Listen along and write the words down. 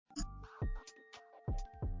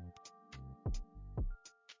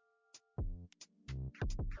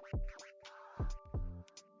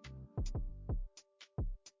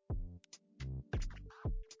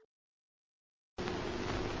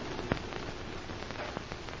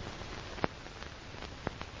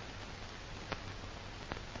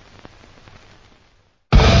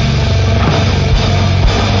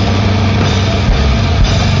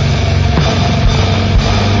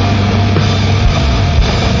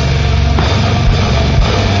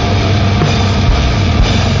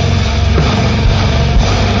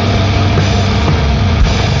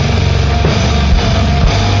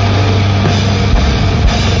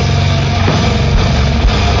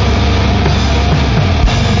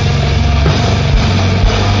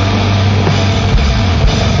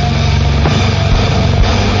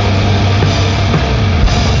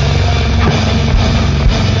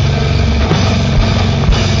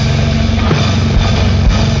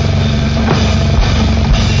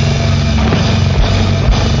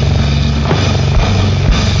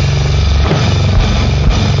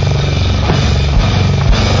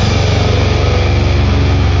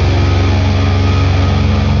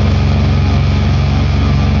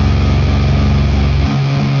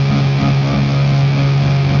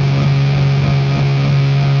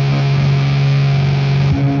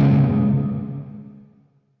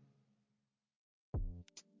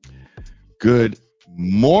Good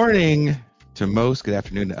morning to most, good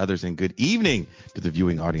afternoon to others, and good evening to the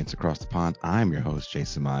viewing audience across the pond. I'm your host,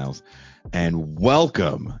 Jason Miles, and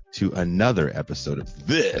welcome to another episode of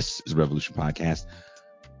This is Revolution Podcast.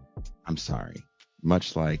 I'm sorry,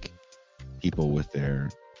 much like people with their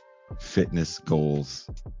fitness goals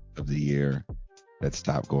of the year that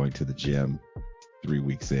stopped going to the gym 3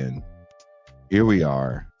 weeks in, here we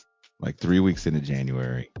are, like 3 weeks into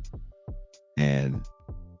January, and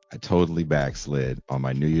I totally backslid on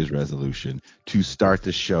my New Year's resolution to start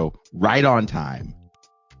the show right on time.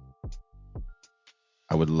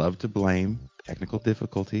 I would love to blame technical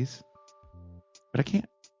difficulties, but I can't.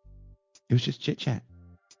 It was just chit chat.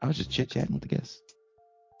 I was just chit chatting with the guests.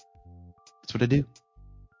 That's what I do.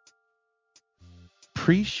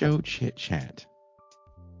 Pre-show chit chat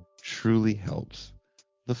truly helps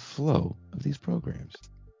the flow of these programs.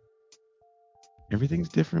 Everything's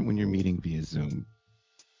different when you're meeting via Zoom.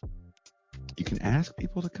 You can ask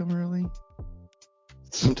people to come early.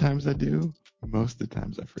 Sometimes I do. Most of the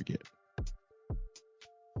times I forget.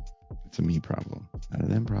 It's a me problem. Not a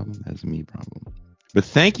them problem. That's a me problem. But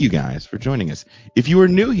thank you guys for joining us. If you are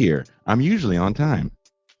new here, I'm usually on time.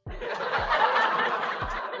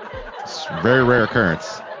 It's a very rare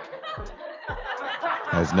occurrence.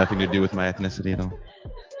 Has nothing to do with my ethnicity at all.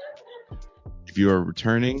 If you are a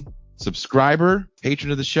returning subscriber,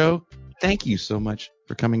 patron of the show, thank you so much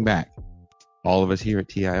for coming back. All of us here at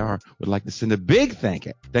TIR would like to send a big thank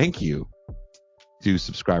you to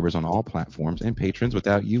subscribers on all platforms and patrons.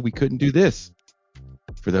 Without you, we couldn't do this.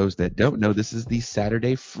 For those that don't know, this is the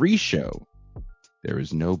Saturday free show. There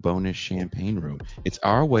is no bonus champagne room. It's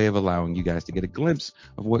our way of allowing you guys to get a glimpse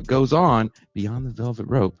of what goes on beyond the velvet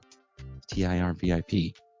rope. TIR VIP.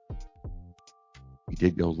 We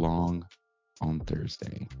did go long on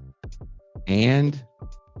Thursday, and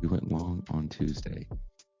we went long on Tuesday.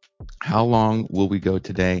 How long will we go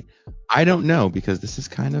today? I don't know, because this is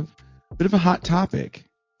kind of a bit of a hot topic,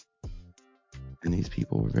 and these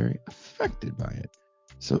people were very affected by it.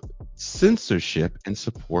 So, censorship and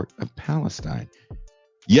support of Palestine.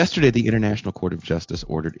 Yesterday, the International Court of Justice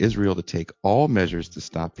ordered Israel to take all measures to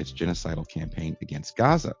stop its genocidal campaign against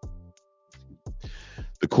Gaza.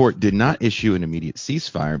 The court did not issue an immediate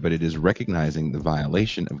ceasefire, but it is recognizing the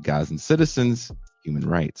violation of Gazan citizens' human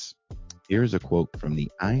rights. Here's a quote from the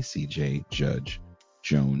ICJ judge,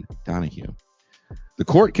 Joan Donoghue. The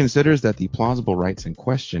court considers that the plausible rights in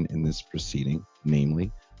question in this proceeding, namely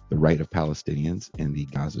the right of Palestinians in the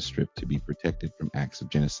Gaza Strip to be protected from acts of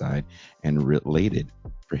genocide and related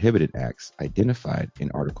prohibited acts identified in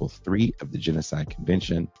Article 3 of the Genocide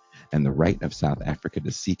Convention, and the right of South Africa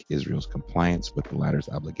to seek Israel's compliance with the latter's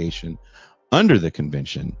obligation under the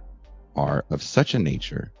convention, are of such a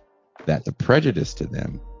nature that the prejudice to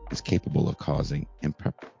them is capable of causing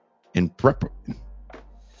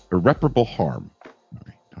irreparable harm.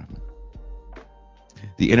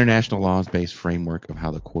 The international laws-based framework of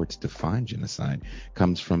how the courts define genocide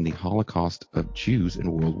comes from the Holocaust of Jews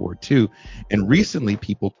in World War II, and recently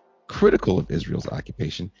people critical of Israel's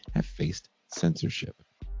occupation have faced censorship.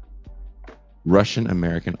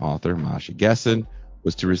 Russian-American author Masha Gessen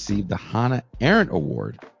was to receive the Hannah Arendt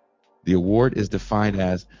Award. The award is defined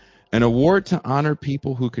as an award to honor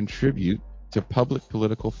people who contribute to public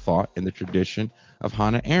political thought in the tradition of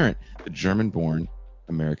Hannah Arendt, the German-born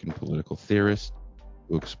American political theorist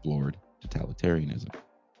who explored totalitarianism.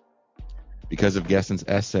 Because of Gessen's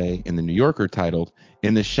essay in The New Yorker titled,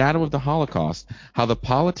 "In the Shadow of the Holocaust, How the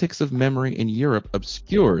Politics of Memory in Europe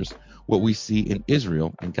Obscures What We See in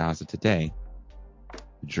Israel and Gaza Today,"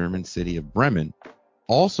 the German city of Bremen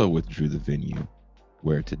also withdrew the venue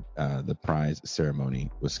where the prize ceremony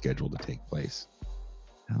was scheduled to take place.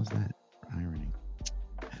 How's that irony?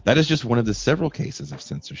 That is just one of the several cases of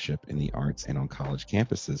censorship in the arts and on college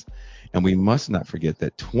campuses. And we must not forget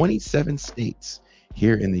that 27 states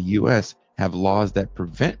here in the U.S. have laws that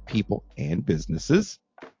prevent people and businesses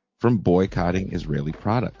from boycotting Israeli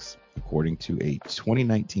products. According to a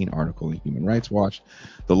 2019 article in Human Rights Watch,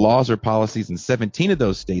 the laws or policies in 17 of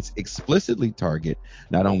those states explicitly target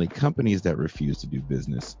not only companies that refuse to do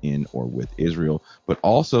business in or with Israel, but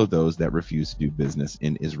also those that refuse to do business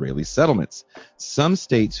in Israeli settlements. Some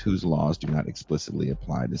states whose laws do not explicitly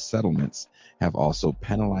apply to settlements have also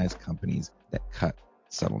penalized companies that cut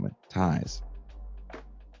settlement ties.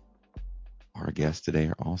 Our guests today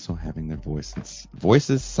are also having their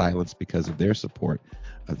voices silenced because of their support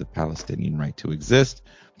of the Palestinian right to exist.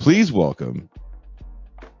 Please welcome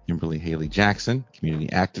Kimberly Haley Jackson, community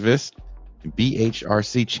activist,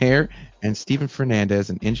 BHRC chair, and Stephen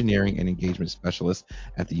Fernandez, an engineering and engagement specialist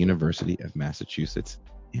at the University of Massachusetts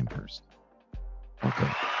Amherst. Welcome.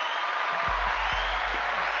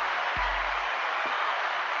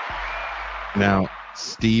 Now,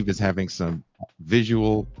 Steve is having some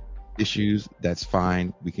visual issues. That's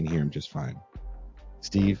fine. We can hear him just fine.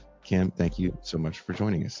 Steve, Kim, thank you so much for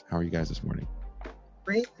joining us. How are you guys this morning?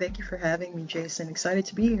 Great. Thank you for having me, Jason. Excited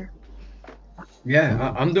to be here.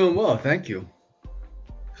 Yeah, I'm doing well. Thank you.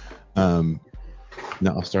 Um,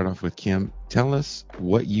 Now, I'll start off with Kim. Tell us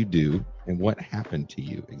what you do and what happened to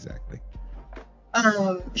you exactly.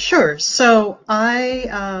 Sure. So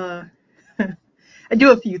I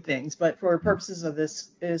do a few things, but for purposes of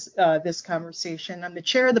this conversation, I'm the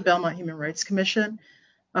chair of the Belmont Human Rights Commission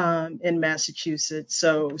in Massachusetts.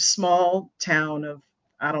 So small town of,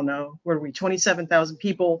 I don't know, where are we, 27,000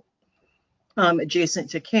 people,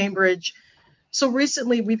 adjacent to Cambridge. So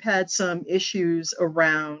recently we've had some issues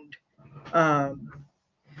around, um,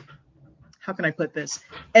 how can I put this,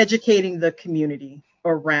 educating the community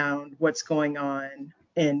around what's going on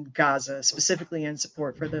in Gaza, specifically in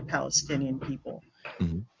support for the Palestinian people.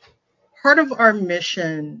 Mm-hmm. Part of our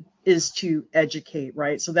mission is to educate,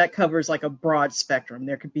 right? So that covers like a broad spectrum.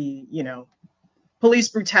 There could be, police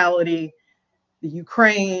brutality, the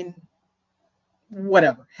Ukraine,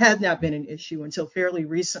 whatever, had not been an issue until fairly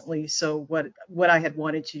recently. So what I had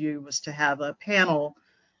wanted to do was to have a panel,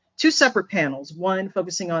 two separate panels, one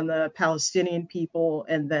focusing on the Palestinian people,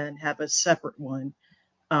 and then have a separate one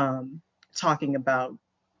talking about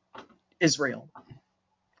Israel.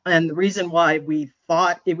 And the reason why we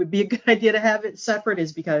thought it would be a good idea to have it separate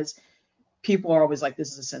is because people are always like,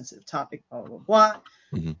 this is a sensitive topic, blah, blah, blah.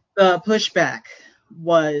 Mm-hmm. The pushback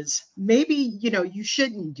was maybe, you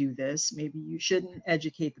shouldn't do this. Maybe you shouldn't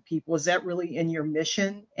educate the people. Is that really in your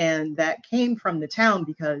mission? And that came from the town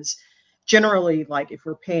because generally, like if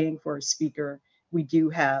we're paying for a speaker, we do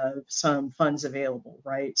have some funds available,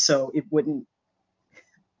 right? So it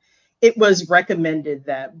was recommended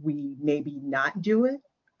that we maybe not do it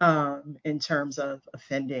in terms of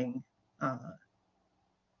offending uh,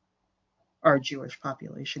 our Jewish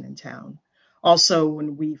population in town. Also,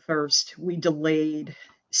 when we delayed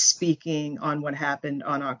speaking on what happened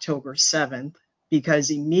on October 7th because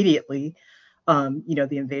immediately, the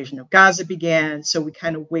invasion of Gaza began. So we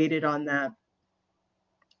kind of waited on that.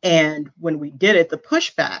 And when we did it, the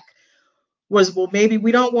pushback was, well, maybe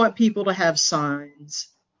we don't want people to have signs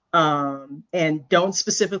and don't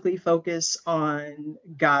specifically focus on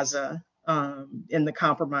Gaza. And the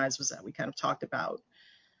compromise was that we kind of talked about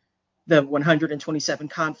the 127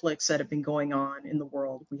 conflicts that have been going on in the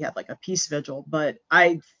world. We had like a peace vigil, but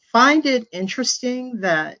I find it interesting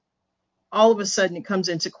that all of a sudden it comes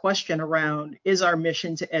into question around, is our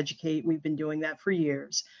mission to educate? We've been doing that for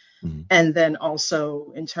years. Mm-hmm. And then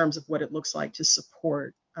also in terms of what it looks like to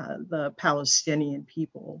support the Palestinian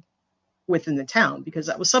people within the town, because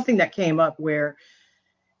that was something that came up where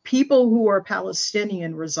people who are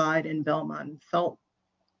Palestinian reside in Belmont and felt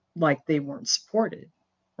like they weren't supported,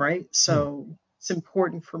 right? So it's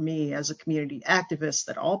important for me as a community activist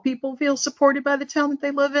that all people feel supported by the town that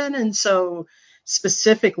they live in. And so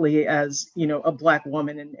specifically as, a Black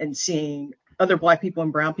woman and seeing other Black people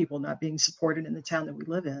and brown people not being supported in the town that we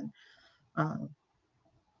live in, um,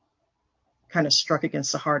 kind of struck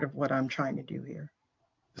against the heart of what I'm trying to do here.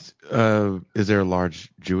 Is there a large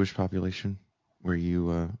Jewish population where you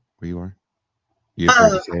are? You afraid Uh,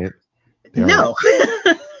 to say it? There are. no,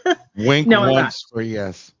 Wink no, I'm not. once for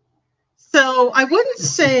yes. So I wouldn't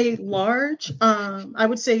say large. I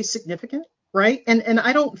would say significant, right? And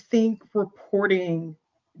I don't think reporting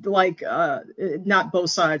like not both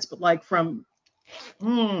sides, but like from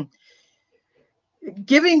mm,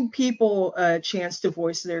 giving people a chance to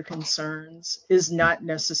voice their concerns is not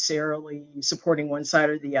necessarily supporting one side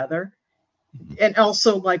or the other. Mhm. And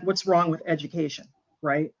also like what's wrong with education,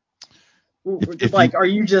 right? If you Like, are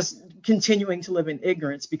you just continuing to live in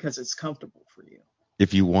ignorance because it's comfortable for you?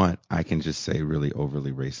 if you want, I can just say really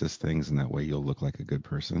overly racist things, and that way you'll look like a good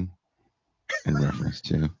person. In reference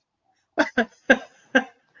to,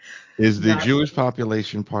 is the Not Jewish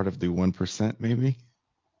population part of the 1%? Maybe.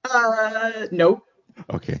 nope.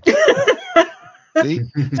 Okay. See,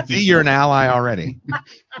 you're an ally already.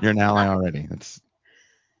 You're an ally already. That's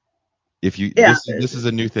if you Yeah, this is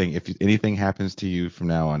a new thing. If anything happens to you from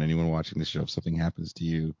now on, anyone watching the show, if something happens to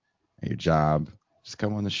you at your job, just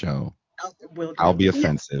come on the show. will I'll do. be Yeah,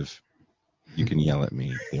 offensive. You can yell at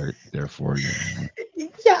me. Therefore, you're an ally.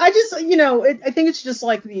 yeah. I just, I think it's just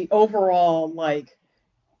like the overall, like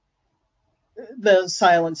the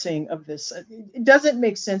silencing of this. It doesn't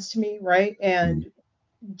make sense to me, right? Mm-hmm. And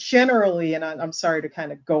generally, and I'm sorry to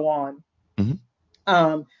kind of go on. Mm-hmm.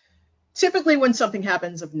 Um, Typically, when something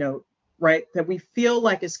happens of note, right, that we feel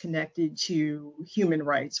like is connected to human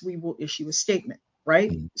rights, we will issue a statement.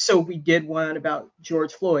 right? Mm. So we did one about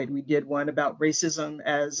George Floyd. We did one about racism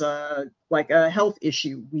as like a health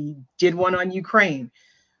issue. We did one on Ukraine.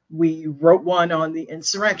 We wrote one on the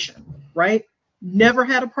insurrection, right? Never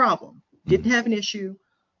had a problem. Mm. Didn't have an issue.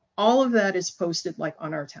 All of that is posted like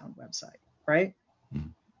on our town website, right? Mm.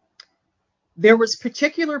 There was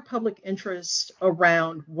particular public interest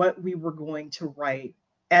around what we were going to write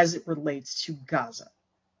as it relates to Gaza.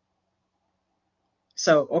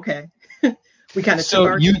 So, okay, we kind of took So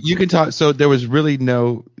our you can talk. So there was really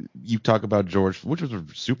no. You talk about George, which was a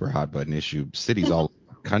super hot button issue. Cities all over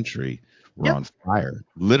the country were yep. on fire,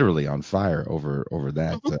 literally on fire over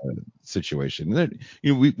that Mhm. situation. And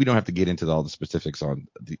then, we don't have to get into all the specifics on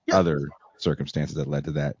the Yep. other circumstances that led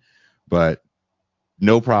to that, but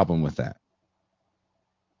no problem with that.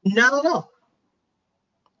 Not at all.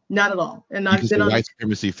 Not at all. And You can I've say been on the white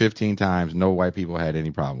supremacy 15 times. No white people had any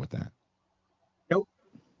problem with that. nope.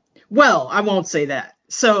 Well, I won't say that.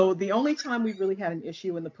 So the only time we really had an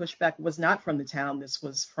issue and the pushback was not from the town. This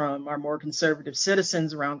was from our more conservative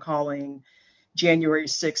citizens around calling January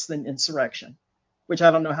 6th an insurrection, which I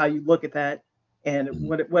don't know how you look at that and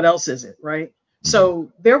Mm-hmm. what else is it, right? Mm-hmm.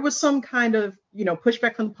 So there was some kind of,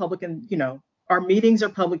 pushback from the public, and our meetings are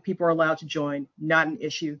public, people are allowed to join, not an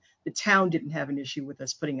issue. The town didn't have an issue with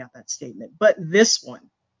us putting out that statement, but this one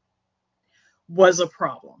was a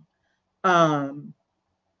problem. Um,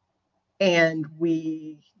 and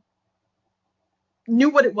we knew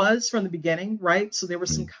what it was from the beginning, right? So there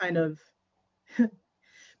was some kind of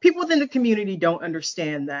people within the community don't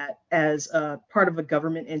understand that as a part of a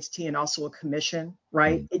government entity and also a commission,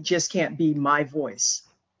 right? Mm-hmm. It just can't be my voice,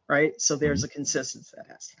 right? So Mm-hmm. there's a consistency that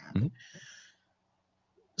has to Mm-hmm. happen.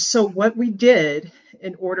 So what we did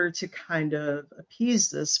in order to kind of appease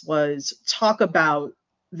this was talk about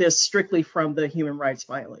this strictly from the human rights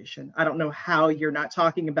violation. I don't know how you're not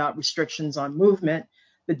talking about restrictions on movement,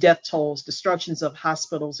 the death tolls, destructions of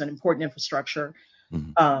hospitals and important infrastructure,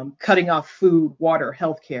 Mm-hmm. cutting off food, water,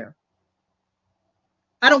 healthcare.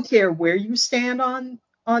 I don't care where you stand on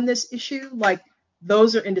this issue. Like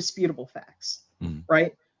those are indisputable facts, Mm-hmm.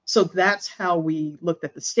 right? So that's how we looked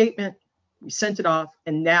at the statement. We sent it off,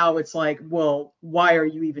 and now it's like, well, why are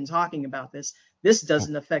you even talking about this? This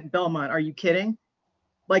doesn't affect Belmont. Are you kidding?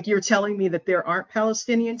 Like you're telling me that there aren't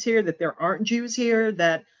Palestinians here, that there aren't Jews here,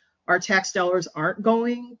 that our tax dollars aren't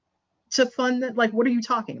going to fund that? Like, what are you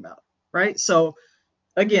talking about? Right? So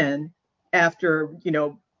again, after,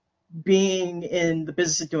 being in the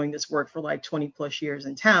business of doing this work for like 20 plus years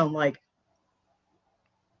in town, like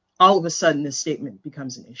all of a sudden this statement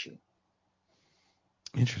becomes an issue.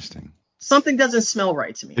 Interesting. Something doesn't smell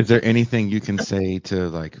right to me. Is there anything you can say to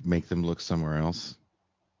like make them look somewhere else?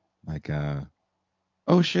 Like,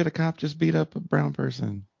 oh shit, a cop just beat up a brown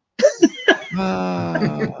person.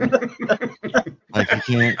 Ah, like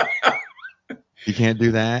you can't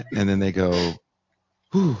do that, and then they go,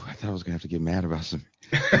 whew, I thought I was gonna have to get mad about some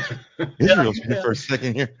Yeah, Israel yeah. for a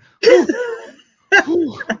second here. Whew,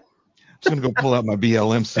 whew. I'm just gonna go pull out my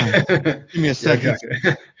BLM sign. Give me a Yeah, second.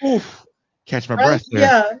 exactly. Whew. Catch my Right? breath there.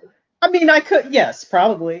 Yeah. I mean, I could, yes,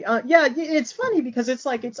 probably. Yeah, it's funny because it's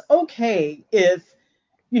like, it's okay if,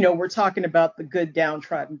 we're talking about the good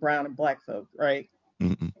downtrodden brown and black folk, right?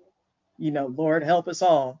 Mm-mm. Lord help us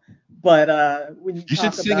all. But when you You should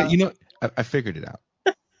talk sing it. about I figured it out.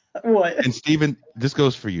 what? And Stephen, this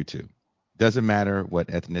goes for you too. Doesn't matter what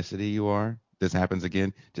ethnicity you are. This happens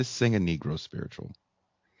again. Just sing a Negro spiritual.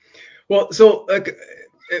 Well, so like,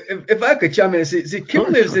 if I could chime in, see, Kim Sure,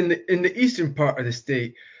 lives sure. in the eastern part of the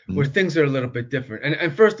state where Mm-hmm. things are a little bit different.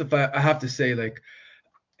 And first, if I have to say, like,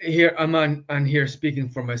 here I'm on here speaking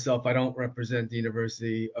for myself. I don't represent the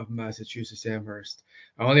University of Massachusetts Amherst.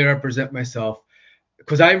 I only represent myself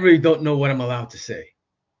because I really don't know what I'm allowed to say.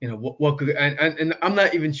 What could and I'm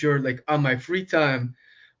not even sure, like, on my free time,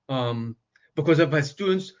 because I've had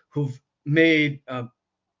students who've made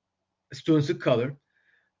students of color,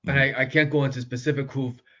 and Mm-hmm. I can't go into specific,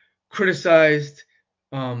 who've criticized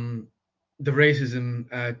um, the racism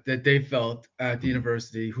that they felt at the Mm-hmm.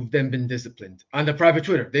 university, who've then been disciplined on the private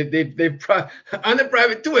Twitter. On the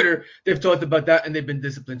private Twitter, they've talked about that and they've been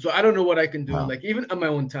disciplined. So I don't know what I can do, Wow. like, even on my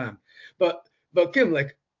own time. But Kim,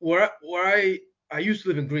 like, where I used to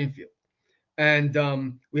live in Greenfield, and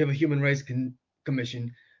we have a human rights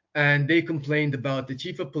commission, and they complained about the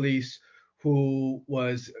chief of police who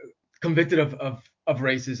was convicted of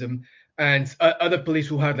racism, and other police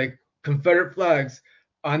who had, like, Confederate flags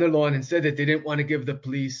on their lawn, and said that they didn't want to give the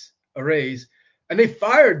police a raise, and they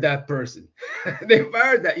fired that person. They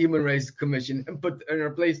fired that human rights commission and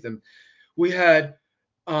replaced them. We had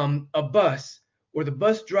a bus where the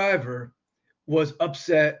bus driver was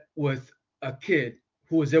upset with a kid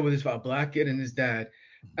who was there with his father, a black kid and his dad,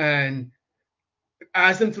 and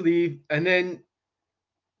asked them to leave, and then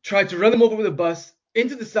tried to run them over with a bus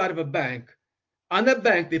into the side of a bank. On that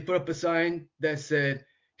bank, they put up a sign that said,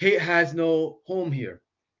 "Hate has no home here."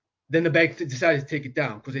 Then the bank decided to take it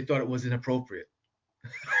down because they thought it was inappropriate.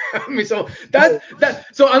 I mean, so that's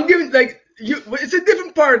that. So I'm giving like you. It's a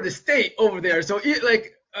different part of the state over there. So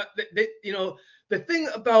like the thing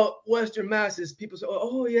about Western Mass is people say,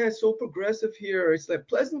 "Oh yeah, it's so progressive here." It's like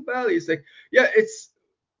Pleasant Valley. It's like, yeah, it's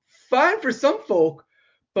fine for some folk,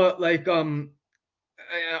 but like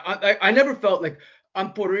I never felt like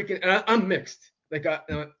I'm Puerto Rican and I'm mixed. Like I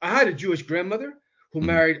had a Jewish grandmother who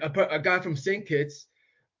married a guy from St. Kitts,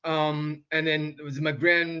 and then it was my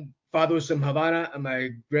grandfather was from Havana and my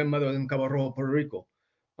grandmother was in Cabo Rojo, Puerto Rico.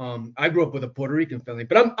 I grew up with a Puerto Rican family,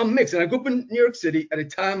 but I'm mixed, and I grew up in New York City at a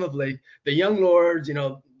time of like the young lords,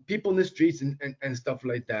 people in the streets and stuff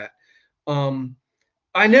like that.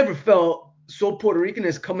 I never felt so Puerto Rican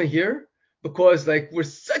as coming here because like we're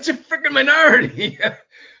such a freaking minority.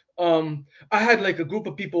 I had like a group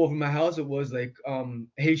of people over my house. It was like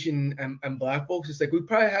Haitian and black folks. It's like we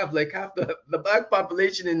probably have like half the black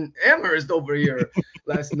population in Amherst over here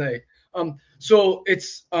last night. So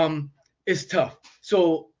it's tough.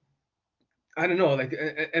 So I don't know, like,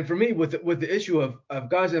 and for me with the issue of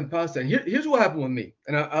Gaza and Palestine, here's what happened with me,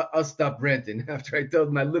 and I'll stop ranting after I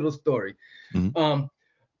tell my little story. Mm-hmm.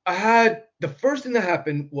 I had the first thing that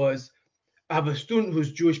happened was I have a student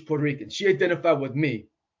who's Jewish Puerto Rican. She identified with me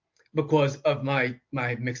because of my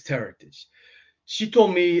mixed heritage. She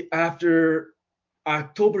told me after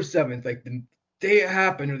October 7th, like the day it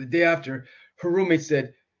happened or the day after, her roommate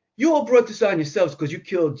said, "You all brought this on yourselves because you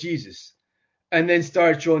killed Jesus." And then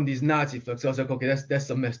started showing these Nazi flags. I was like, okay, that's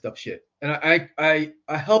some messed up shit. And I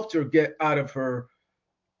helped her get out of her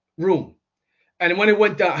room. And when it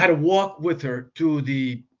went down, I had to walk with her to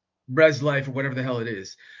the Res Life or whatever the hell it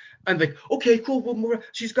is. I'm like, okay, cool. Well,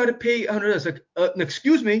 she's got to pay $100. Like,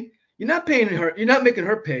 excuse me, you're not paying her. You're not making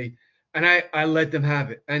her pay. And I let them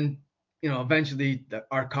have it. And eventually,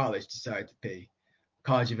 our college decided to pay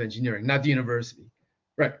College of Engineering, not the university,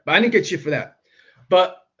 right? But I didn't get shit for that.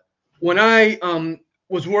 But when I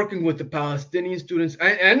was working with the Palestinian students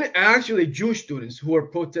and actually Jewish students who are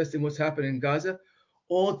protesting what's happening in Gaza,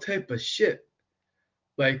 all type of shit,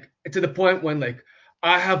 like to the point when like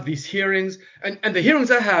I have these hearings and the hearings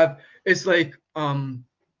I have it's like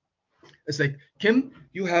Kim,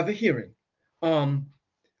 you have a hearing. I'm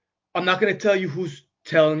not going to tell you who's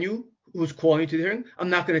telling you, who's calling you to the hearing. I'm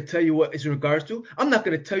not going to tell you what it's in regards to. I'm not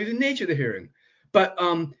going to tell you the nature of the hearing. But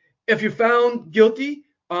if you're found guilty,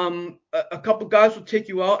 a couple guys will take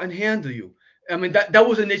you out and handle you. I mean, that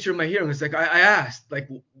was the nature of my hearing. It's like I asked, like,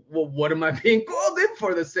 well, what am I being called in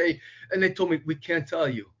for? To say, and they told me we can't tell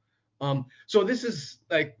you. So this is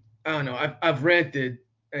like I don't know. I've ranted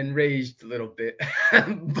and raged a little bit,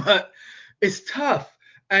 but it's tough.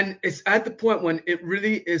 And it's at the point when it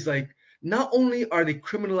really is like, not only are they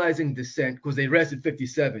criminalizing dissent because they arrested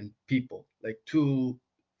 57 people, like two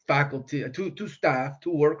faculty, two staff,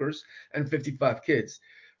 two workers, and 55 kids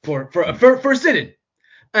for sitting.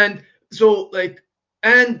 And so like,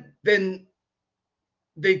 and then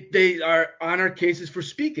they are on our cases for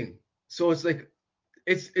speaking. So it's like,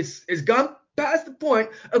 it's gone past the point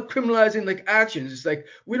of criminalizing like actions. It's like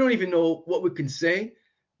we don't even know what we can say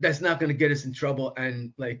that's not going to get us in trouble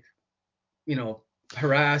and like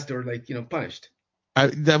harassed or like punished.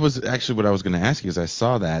 That was actually what I was going to ask you. Is I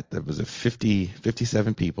saw that was a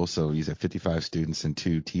 57 people. So you said 55 students and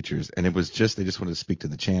 2 teachers, and it was they just wanted to speak to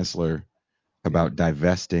the chancellor about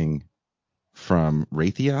divesting from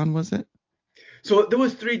Raytheon, was it? So there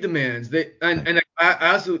was 3 demands. And I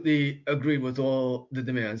absolutely agreed with all the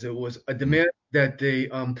demands. It was a demand that the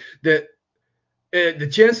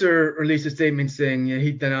chancellor released a statement saying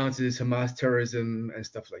he denounces Hamas terrorism and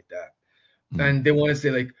stuff like that. And they want to say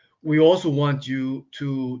like, we also want you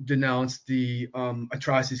to denounce the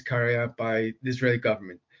atrocities carried out by the Israeli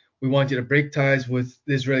government. We want you to break ties with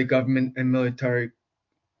the Israeli government and military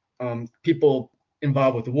people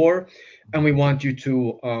involved with the war, and we want you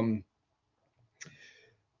to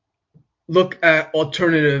look at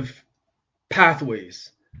alternative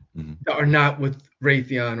pathways that are not with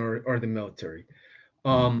Raytheon or the military.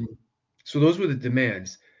 So those were the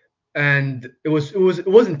demands, and it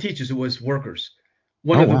wasn't teachers, it was workers.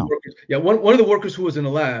 One Oh of the wow. workers, yeah, one of the workers who was in the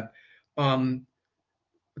lab, um,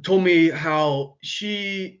 told me how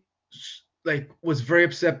she like was very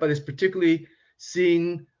upset by this, particularly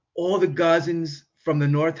seeing all the Gazans from the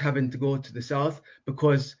north having to go to the south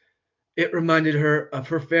because it reminded her of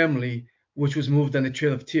her family, which was moved on the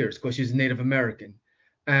Trail of Tears because she's Native American.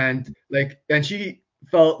 and she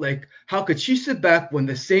felt like, how could she sit back when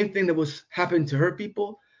the same thing that was happening to her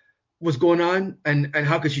people was going on, and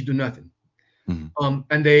how could she do nothing?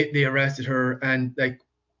 And they arrested her, and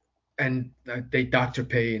they docked her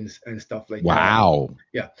pay and stuff like that. Wow.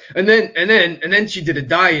 Yeah. And then she did a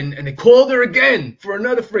die-in, and they called her again for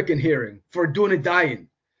another freaking hearing for doing a die-in.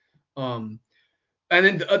 And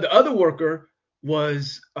then the other worker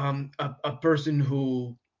was a person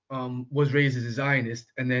who was raised as a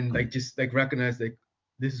Zionist, and then just recognized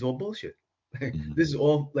this is all bullshit. This is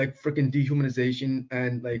all freaking dehumanization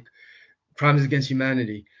and crimes against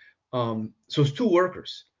humanity. So it's two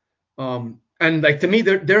workers. And to me,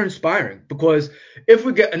 they're inspiring, because if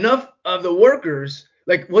we get enough of the workers,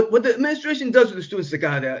 what the administration does with the students,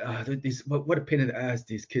 what a pain in the ass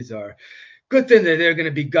these kids are. Good thing that they're going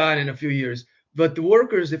to be gone in a few years. But the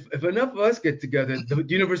workers, if enough of us get together, the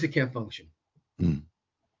university can't function.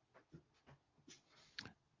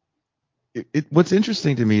 What's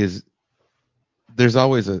interesting to me is there's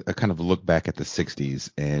always a kind of look back at the 60s,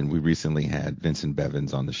 and we recently had Vincent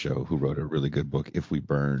Bevins on the show, who wrote a really good book, If We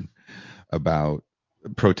Burn, about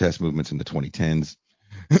protest movements in the 2010s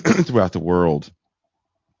throughout the world,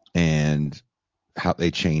 and how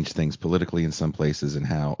they changed things politically in some places, and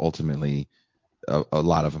how ultimately a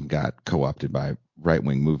lot of them got co-opted by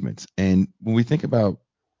right-wing movements. And when we think about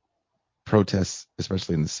protests,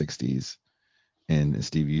 especially in the 60s, and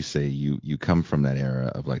Steve, you say you come from that era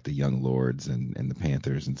of the Young Lords and the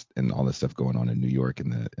Panthers and all this stuff going on in New York in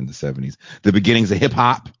the 70s, the beginnings of hip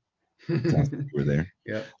hop. You were there.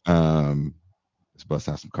 Yeah. Let's bust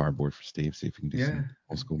out some cardboard for Steve. See if we can do some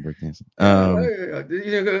old school breakdancing.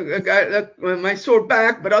 I got my sore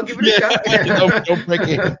back, but I'll give it a shot. Don't break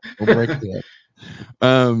it. Don't break it.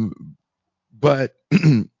 But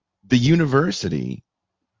the university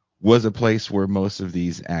was a place where most of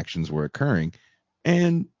these actions were occurring,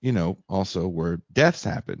 and also where deaths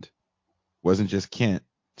happened. Wasn't just Kent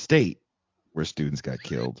State where students got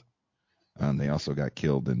killed. They also got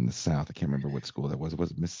killed in the South. I can't remember what school that was. Was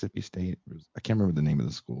it Mississippi State? I can't remember the name of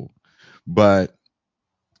the school. But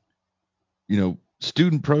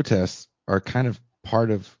student protests are kind of part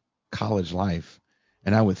of college life,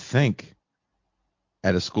 and I would think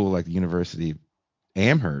at a school like the University of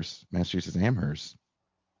Amherst, Massachusetts Amherst,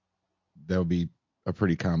 that would be a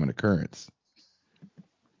pretty common occurrence.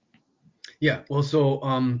 Yeah. Well, so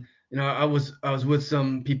I was with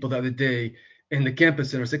some people the other day in the campus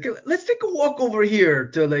center. I said, okay, let's take a walk over here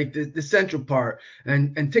to the central part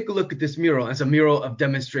and take a look at this mural. It's a mural of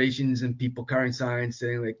demonstrations and people carrying signs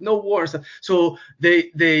saying no war and stuff. So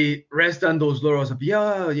they rest on those laurels of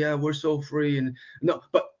yeah, we're so free, and no,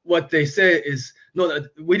 but what they say is no,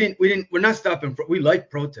 we're not stopping. We like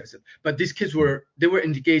protesting, but these kids were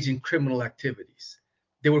engaged in criminal activities.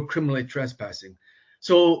 They were criminally trespassing.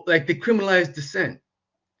 So they criminalize dissent,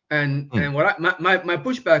 and what my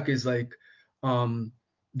pushback is they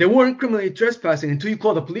weren't criminally trespassing until you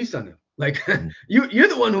call the police on them. You're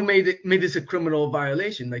the one who made this a criminal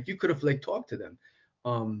violation. You could have talked to them.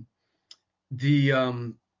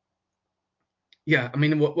 Yeah, I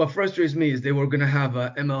mean, what frustrates me is they were gonna have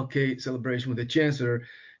a MLK celebration with the chancellor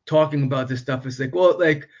talking about this stuff. It's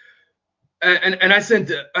and I sent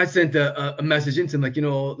a message into him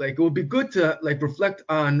it would be good to reflect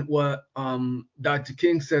on what Dr.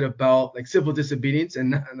 King said about civil disobedience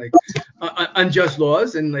and unjust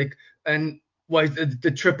laws and why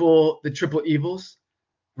the triple evils,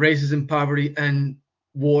 racism, poverty, and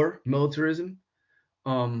war, militarism.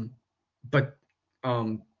 But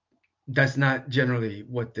that's not generally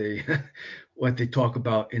what they what they talk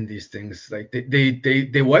about in these things.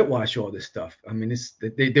 They whitewash all this stuff. I mean,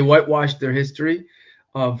 they whitewash their history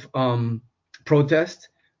of protest.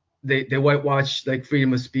 They whitewash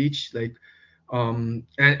freedom of speech, and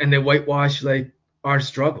they whitewash our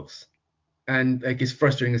struggles, and it's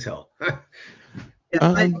frustrating as hell. I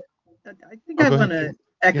think I Go want ahead. to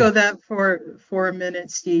echo that for a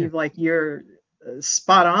minute, Steve. You're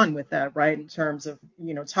spot on with that, right? In terms of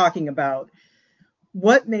talking about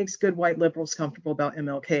what makes good white liberals comfortable about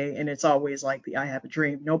MLK, and it's always the I have a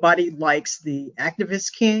dream. Nobody likes the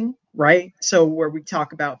activist king, right? So where we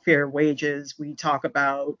talk about fair wages, we talk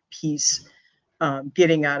about peace,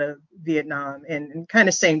 getting out of Vietnam, and kind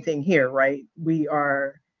of same thing here, right?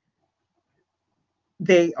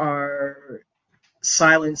 They are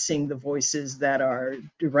silencing the voices that are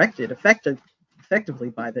directed effectively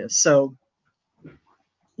by this. So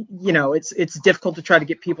it's difficult to try to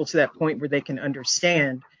get people to that point where they can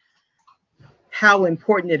understand how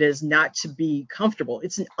important it is not to be comfortable.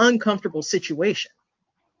 It's an uncomfortable situation.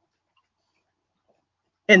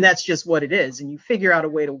 And that's just what it is. And you figure out a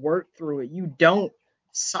way to work through it. You don't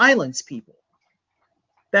silence people.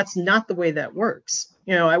 That's not the way that works.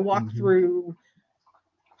 I walked through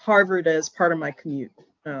Harvard as part of my commute.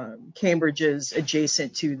 Cambridge is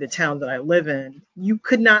adjacent to the town that I live in. You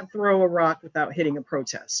could not throw a rock without hitting a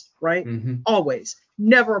protest, right? Always.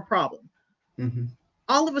 Never a problem.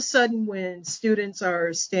 All of a sudden, when students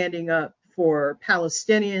are standing up for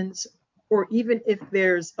Palestinians, or even if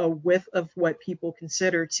there's a whiff of what people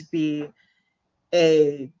consider to be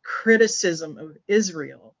a criticism of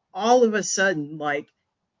Israel, all of a sudden, like,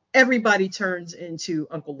 everybody turns into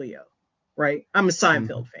Uncle Leo, right? I'm a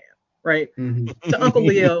Seinfeld fan, right? To Uncle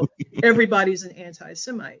Leo, everybody's an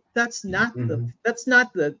anti-Semite. That's not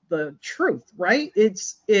the truth, right?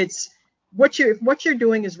 It's what you're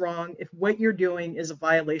doing is wrong. If what you're doing is a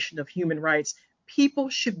violation of human rights, people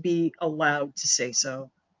should be allowed to say so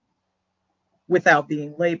without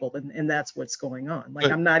being labeled, and that's what's going on. Like,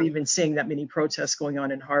 I'm not even seeing that many protests going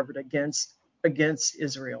on in Harvard against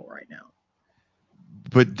Israel right now.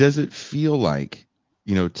 But does it feel like,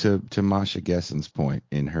 to Masha Gessen's point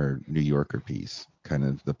in her New Yorker piece, kind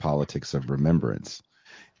of the politics of remembrance,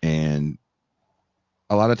 and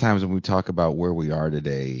a lot of times when we talk about where we are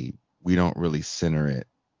today, we don't really center it.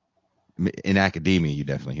 In academia, you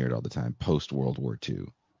definitely hear it all the time, post World War II.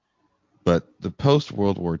 But the post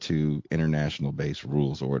World War II international based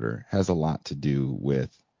rules order has a lot to do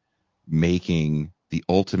with making the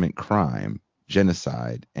ultimate crime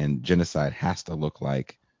genocide, and genocide has to look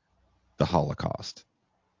like the Holocaust.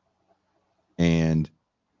 And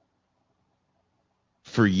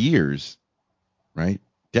for years, right,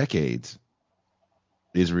 decades,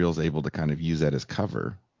 Israel's able to kind of use that as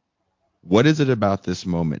cover. What is it about this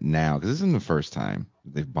moment now? Because this isn't the first time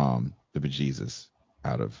they've bombed the bejesus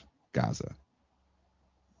out of Gaza.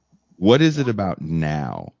 What is it about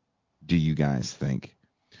now, do you guys think,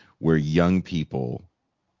 where young people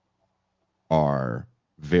are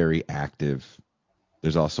very active?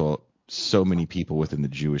 There's also so many people within the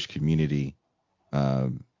Jewish community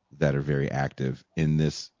that are very active in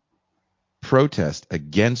this protest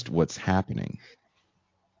against what's happening.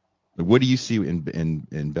 What do you see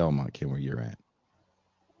in Belmont, Kim, where you're at?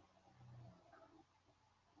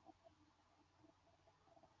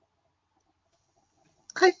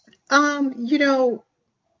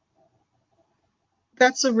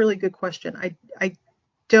 That's a really good question. I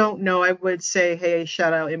don't know. I would say, hey,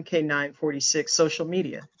 shout out MK946 social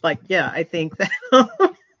media. Like, yeah, I think that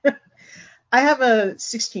I have a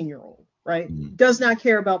 16-year-old, right? Does not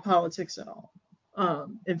care about politics at all.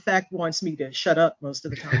 In fact, wants me to shut up most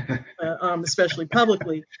of the time, especially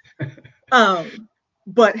publicly.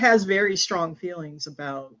 But has very strong feelings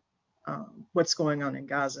about what's going on in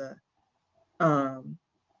Gaza.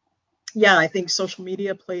 Yeah, I think social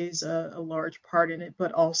media plays a large part in it,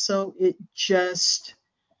 but also it just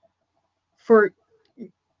for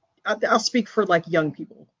I'll speak for like young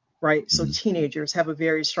people, right? So teenagers have a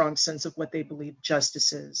very strong sense of what they believe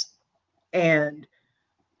justice is. And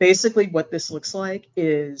basically what this looks like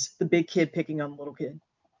is the big kid picking on the little kid.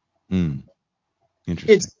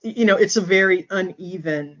 Interesting. It's a very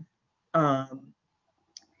uneven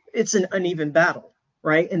it's an uneven battle,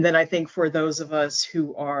 right? And then I think for those of us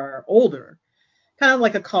who are older, kind of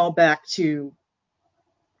like a callback to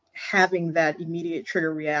having that immediate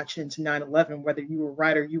trigger reaction to 9/11, whether you were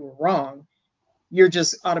right or you were wrong, you're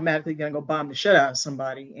just automatically going to go bomb the shit out of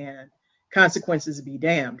somebody, and consequences be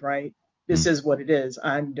damned, right? This is what it is.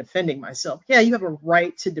 I'm defending myself. Yeah, you have a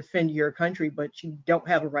right to defend your country, but you don't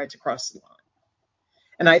have a right to cross the line.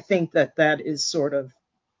 And I think that is sort of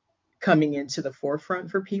coming into the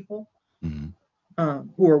forefront for people who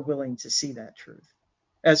are willing to see that truth.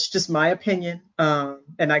 That's just my opinion.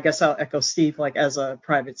 And I guess I'll echo Steve, like, as a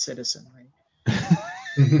private citizen, right?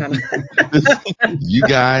 You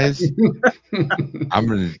guys, I'm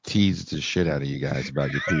going to tease the shit out of you guys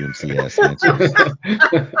about your PMCS answers.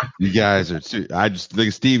 You guys are too. I just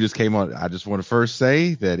think Steve just came on. I just want to first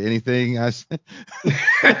say that anything I say,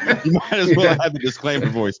 you might as well have the disclaimer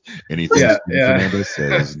voice. Anything Steve Fernandez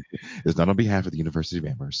says is not on behalf of the University of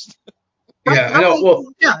Amherst. Yeah, I know. Well,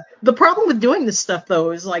 yeah. The problem with doing this stuff,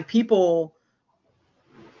 though, is like people.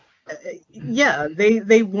 Yeah,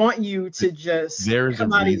 they want you to just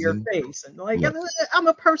come out of your face and like, look, I'm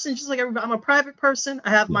a person just like everybody. I'm a private person.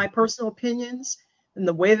 I have my personal opinions and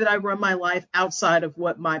the way that I run my life outside of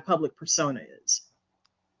what my public persona is,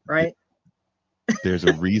 right? There's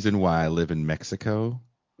a reason why I live in Mexico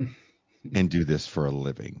and do this for a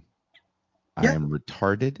living. I am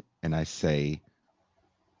retarded and I say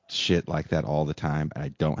shit like that all the time, and I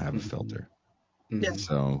don't have a filter.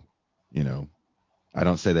 So, I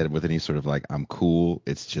don't say that with any sort of like I'm cool.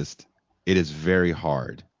 It's just it is very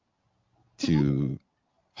hard to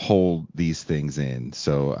hold these things in.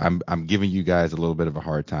 So I'm giving you guys a little bit of a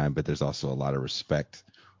hard time, but there's also a lot of respect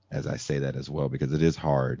as I say that as well, because it is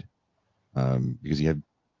hard. Because you have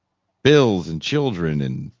bills and children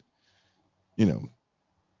and, you know,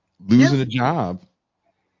 Yeah, losing a job.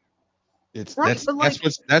 It's right. But like,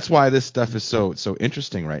 that's why this stuff is so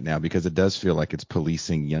interesting right now, because it does feel like it's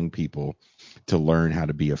policing young people to learn how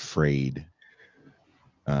to be afraid.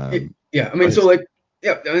 Yeah, I Go mean, ahead. so like,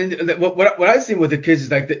 yeah, I mean, what I've seen with the kids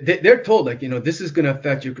is like they're told like, this is gonna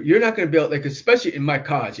affect you. You're not gonna be able, like, especially in my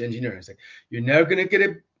college engineering, it's like you're never gonna get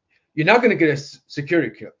a, you're not gonna get a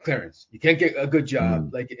security clearance. You can't get a good job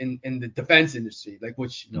Mm, like in the defense industry, like,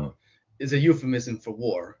 which mm, is a euphemism for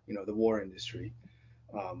war. The war industry,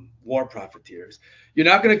 war profiteers. You're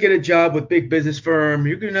not gonna get a job with big business firm.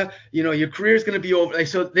 You're gonna, your career is gonna be over. Like,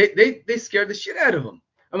 so they scared the shit out of them.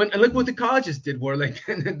 I mean, and look what mm, the colleges did, where like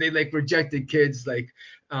they like rejected kids, like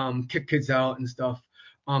kick kids out and stuff.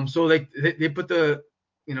 So like they put the,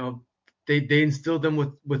 you know, they instilled them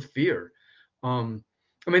with fear. Um,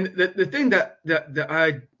 I mean, the thing that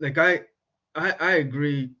I like, I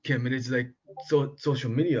agree, Kim. It is like social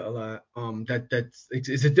media a lot. That's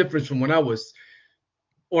it's a difference from when I was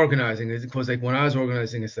organizing, is because like when I was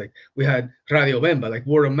organizing, it's like we had Radio Bemba, like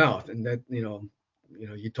word of mouth, and that,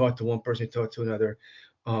 you talk to one person, you talk to another.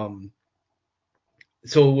 Um,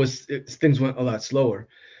 so things went a lot slower.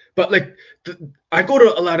 But like I go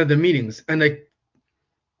to a lot of the meetings, and like,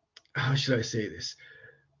 how should I say this?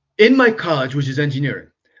 In my college, which is engineering,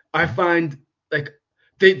 I mm, find like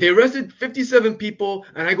they arrested 57 people,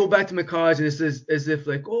 and I go back to my college, and it's as if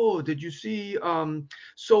like, oh, did you see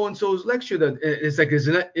so and so's lecture? That it's like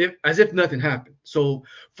as if nothing happened. So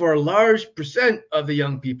for a large percent of the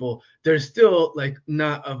young people, there's still like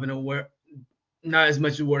not as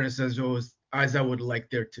much awareness as I would like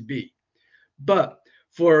there to be. But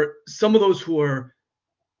for some of those who are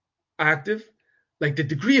active, like the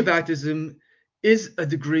degree of activism is a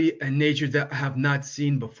degree and nature that I have not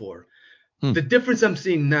seen before. mm. The difference I'm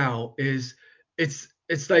seeing now is it's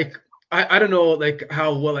like I don't know like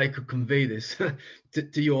how well I could convey this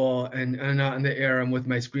to you all, and I'm not in the air, I'm with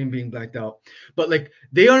my screen being blacked out. But like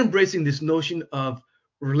they are embracing this notion of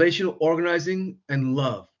relational organizing and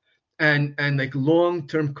love and like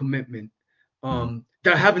long-term commitment, Mm.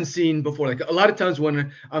 that I haven't seen before. Like a lot of times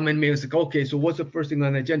when I'm in meetings, like, okay, so what's the first thing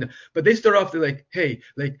on the agenda? But they start off, they're like, hey,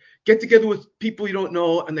 like get together with people you don't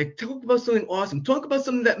know and like talk about something awesome. Talk about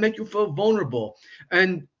something that make you feel vulnerable.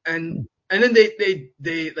 And and Mm. and then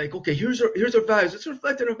they like, okay, here's our values. Let's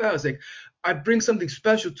reflect on our values. Like I bring something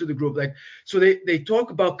special to the group. Like so they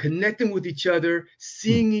talk about connecting with each other, Mm.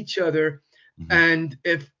 seeing each other. Mhm. And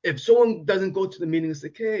if someone doesn't go to the meeting, it's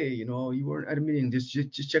like, hey, you weren't at a meeting,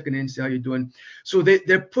 just checking in, see how you're doing. So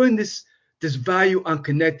they're putting this value on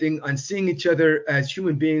connecting, on seeing each other as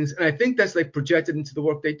human beings, and I think that's like projected into the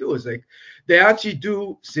work they do. Is like they actually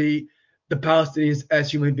do see the Palestinians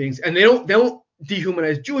as human beings, and they don't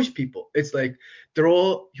dehumanize Jewish people. It's like they're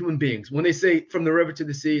all human beings. When they say from the river to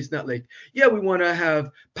the sea, it's not like, yeah, we want to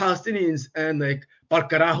have Palestinians and like par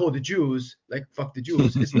carajo the Jews, like fuck the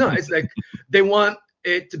Jews. It's not. It's like they want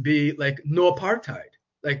it to be like no apartheid,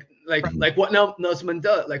 like like Mhm. like what Nelson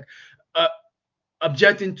Mandela, like uh,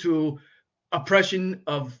 objecting to oppression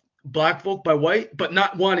of black folk by white, but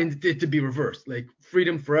not wanting it to be reversed, like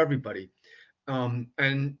freedom for everybody.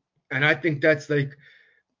 And I think that's like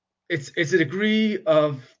it's a degree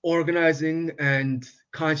of organizing and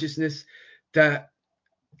consciousness that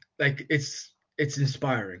like it's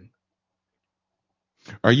inspiring.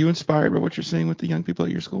 Are you inspired by what you're seeing with the young people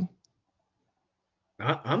at your school?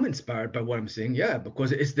 I'm inspired by what I'm seeing, yeah,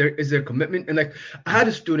 because it's their commitment. And like I had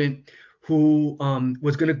a student who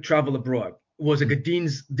was going to travel abroad, was like a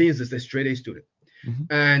dean's list, a straight A student. Mm-hmm.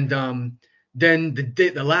 And then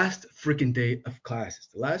the last freaking day of classes,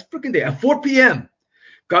 the last freaking day at 4 p.m.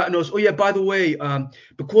 God knows. Oh yeah, by the way,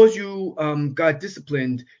 because you got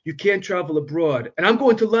disciplined, you can't travel abroad, and I'm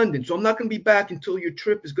going to London, so I'm not going to be back until your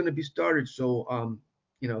trip is going to be started. So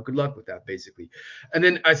good luck with that, basically. And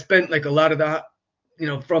then I spent like a lot of that,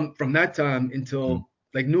 from that time until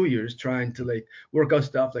like New Year's, trying to like work out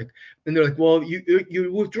stuff. Like, and they're like, well,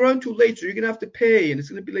 you withdrawing too late, so you're gonna have to pay, and it's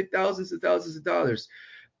gonna be like thousands and thousands of dollars.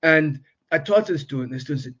 And I talked to the student, and the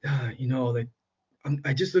student said, like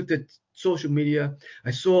I just looked at social media.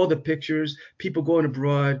 I saw the pictures, people going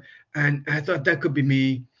abroad, and I thought that could be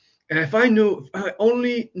me. And if I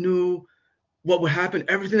only knew what would happen,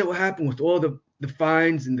 everything that would happen with all the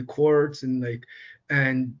fines and the courts and like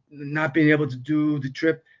and not being able to do the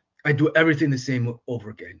trip, I'd do everything the same over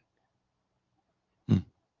again. Mm.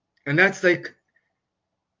 And that's like,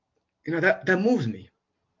 that moves me.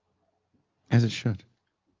 As it should.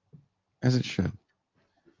 As it should.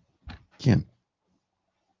 Kim,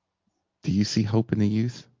 do you see hope in the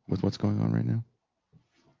youth with what's going on right now?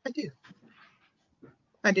 I do.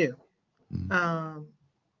 I do. Mm.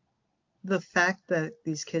 The fact that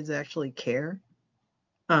these kids actually care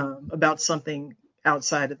about something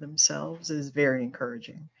outside of themselves is very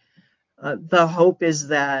encouraging. The hope is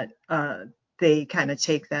that they kind of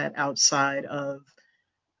take that outside of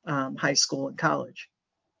high school and college,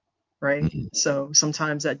 right? Mhm. So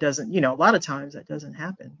sometimes that doesn't, a lot of times that doesn't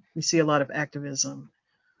happen. We see a lot of activism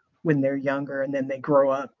when they're younger and then they grow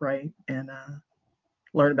up, right? And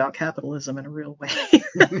learn about capitalism in a real way.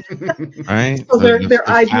 Right? So their The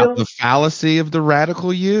ideal, fallacy of the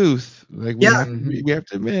radical youth. Like we yeah, have to we have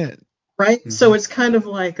to admit. right. So it's kind of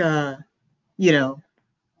like you know,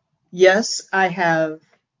 yes, I have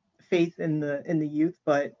faith in the youth,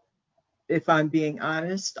 but if I'm being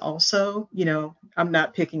honest, also, I'm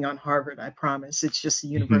not picking on Harvard, I promise. It's just the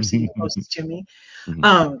university closest to me. Mhm.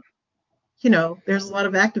 Um, there's a lot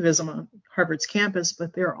of activism on Harvard's campus,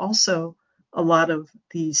 but there are also a lot of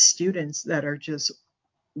these students that are just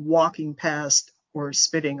walking past or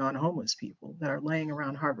spitting on homeless people that are laying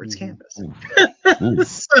around Harvard's campus. Ooh. Ooh. I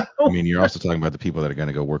So mean, you're also talking about the people that are going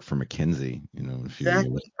to go work for McKinsey, in a few years.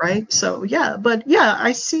 exactly, right? So yeah, but yeah,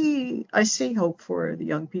 I see hope for the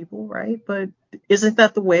young people, right? But isn't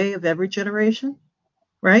that the way of every generation,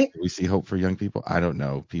 right? We see hope for young people. I don't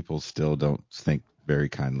know. People still don't think very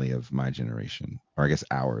kindly of my generation, or I guess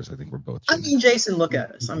ours. I think we're both I Gen mean, X. Jason, look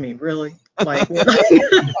at us. I mean, really? Like,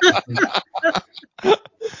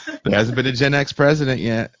 There hasn't been a Gen X president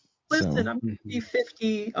yet, listen, so. I'm gonna be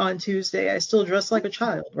 50 on Tuesday. I still dress like a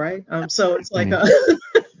child, right? So it's like, Hey,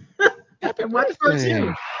 happy and watch birthday!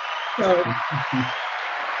 cartoons. So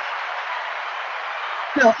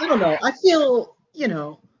no, I don't know.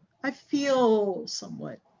 I feel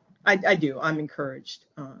somewhat. I do. I'm encouraged.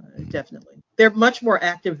 Mhm. Definitely, they're much more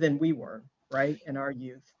active than we were, right, in our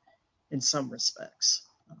youth, in some respects.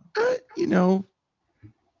 Uh, you know,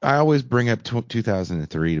 I always bring up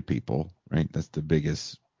 2003 to people, right? That's the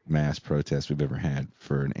biggest mass protest we've ever had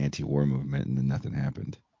for an anti-war movement, and then nothing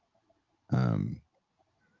happened. Um,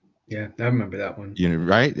 Yeah, I remember that one.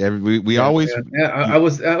 right? We Yeah, always, yeah, yeah. I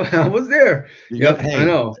was there. Yep, I hey,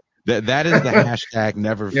 know. that is the hashtag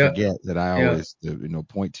never Yeah, forget that I yeah. always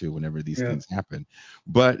point to whenever these Yeah. things happen.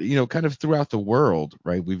 But kind of throughout the world,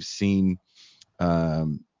 right? We've seen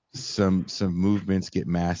um, some movements get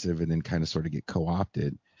massive and then kind of sort of get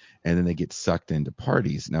co-opted, and then they get sucked into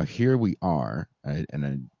parties. Now here we are, right?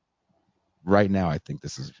 Right now I think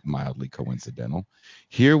this is mildly coincidental.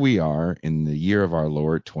 Here we are in the year of our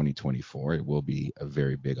Lord 2024. It will be a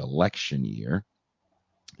very big election year,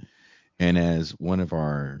 and as one of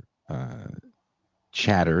our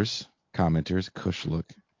chatters, commenters, Kushlook,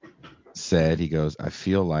 said, he goes, I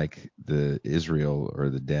feel like the Israel or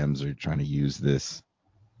the Dems are trying to use this.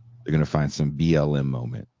 They're going to find some BLM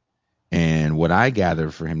moment. And what I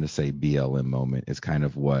gather for him to say BLM moment is kind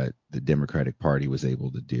of what the Democratic Party was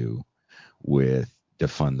able to do with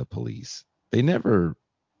defund the police. They never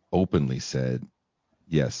openly said,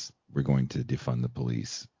 yes, we're going to defund the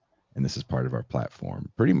police. And this is part of our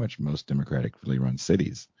platform. Pretty much most democratically run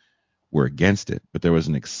cities were against it, but there was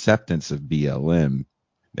an acceptance of BLM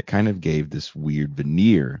that kind of gave this weird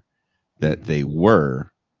veneer that they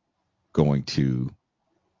were going to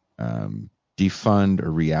defund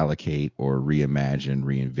or reallocate or reimagine,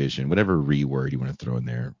 re-envision, whatever re-word you want to throw in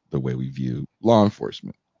there, the way we view law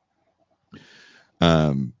enforcement.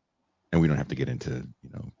 Um, and we don't have to get into,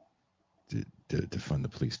 to fund the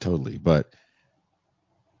police totally, but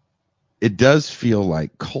it does feel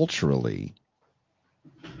like culturally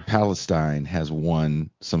Palestine has won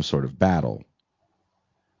some sort of battle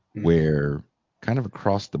where kind of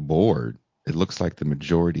across the board, it looks like the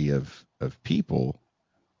majority of people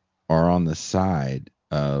are on the side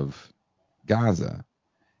of Gaza.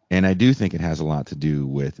 And I do think it has a lot to do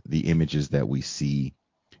with the images that we see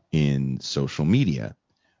in social media.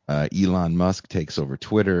 Elon Musk takes over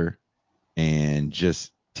Twitter and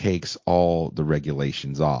just takes all the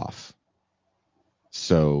regulations off.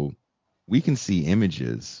 So we can see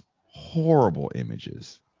images, horrible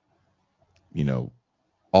images, you know,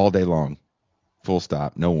 all day long, full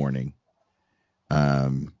stop, no warning,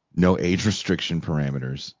 no age restriction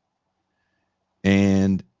parameters.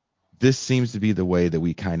 And this seems to be the way that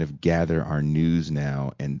we kind of gather our news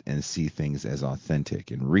now and see things as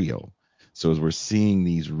authentic and real. So as we're seeing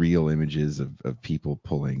these real images of people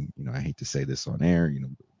pulling, I hate to say this on air,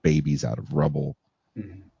 babies out of rubble,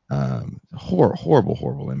 horrible,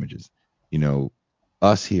 horrible images. You know,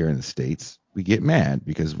 us here in the States, we get mad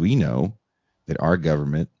because we know that our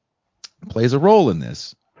government plays a role in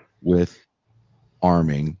this. with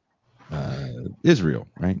arming Israel,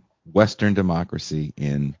 right? Western democracy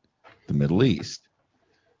in the Middle East.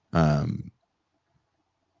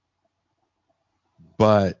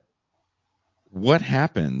 But what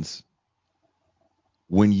happens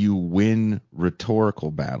when you win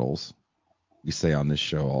rhetorical battles? We say on this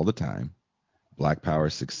show all the time, Black Power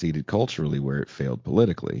succeeded culturally where it failed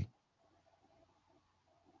politically.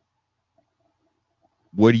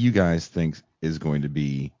 What do you guys think is going to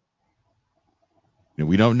be?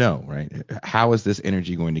 We don't know, right? How is this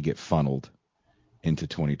energy going to get funneled into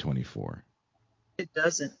 2024? It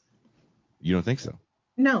doesn't. You don't think so?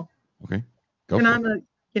 No. Okay, go And for I'm it.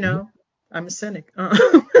 I'm a cynic.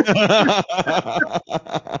 Mm-hmm.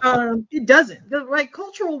 It doesn't. Like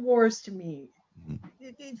cultural wars to me,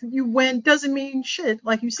 if you win doesn't mean shit,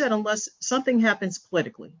 like you said, unless something happens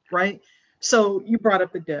politically, right? So you brought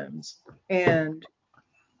up the Dems, and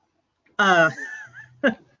uh,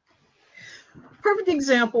 perfect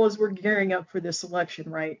example is we're gearing up for this election,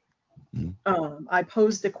 right? I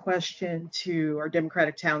posed a question to our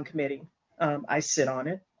Democratic Town Committee. I sit on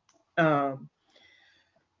it. Um,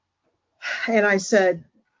 and I said,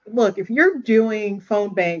 look, if you're doing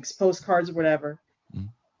phone banks, postcards, or whatever,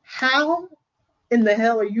 how in the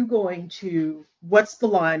hell are you going to, what's the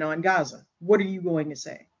line on Gaza? What are you going to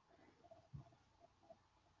say?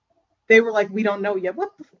 They were like, we don't know yet.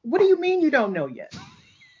 What do you mean you don't know yet?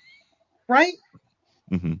 Right?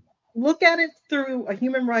 Mm-hmm. Look at it through a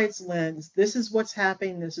human rights lens. This is what's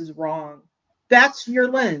happening. This is wrong. That's your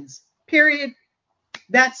lens. Period.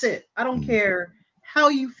 That's it. I don't Mm-hmm. care how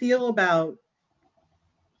you feel about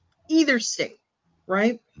either state,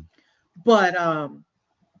 right? But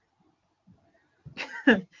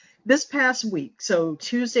this past week, so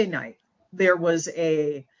Tuesday night, there was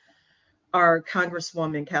our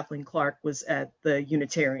Congresswoman Kathleen Clark was at the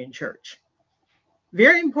Unitarian Church.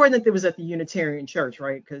 Very important that it was at the Unitarian Church,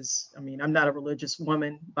 right? Because I mean, I'm not a religious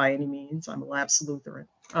woman by any means. I'm a lapsed Lutheran,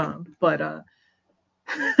 but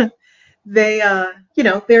they,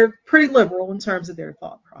 they're pretty liberal in terms of their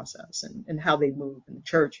thought process and how they move in the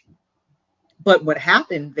church. But what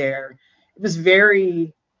happened there, it was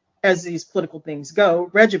very, as these political things go,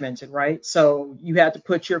 regimented, right? So you had to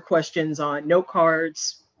put your questions on note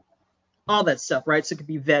cards, all that stuff, right? So it could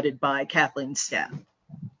be vetted by Kathleen's staff.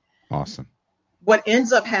 Awesome. What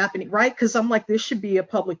ends up happening, right? Because I'm like, this should be a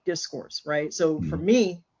public discourse, right? So for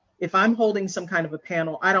me, if I'm holding some kind of a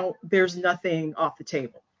panel, there's nothing off the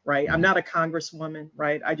table, right? I'm not a congresswoman,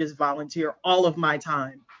 right? I just volunteer all of my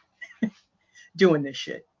time doing this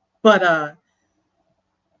shit. But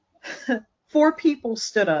 4 people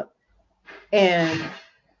stood up and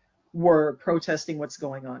were protesting what's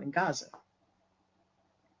going on in Gaza.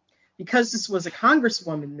 Because this was a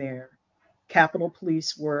congresswoman there, Capitol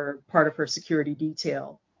Police were part of her security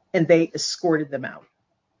detail, and they escorted them out.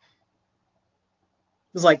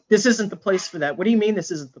 It was like, this isn't the place for that. What do you mean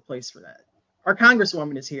this isn't the place for that? Our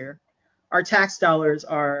congresswoman is here. Our tax dollars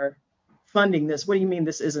are funding this. What do you mean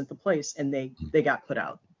this isn't the place? And they got put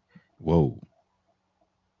out. Whoa.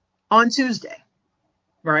 On Tuesday,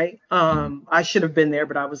 right? I should have been there,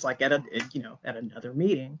 but I was like at another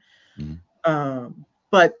meeting.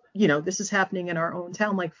 But this is happening in our own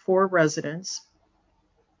town. Like 4 residents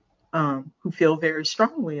who feel very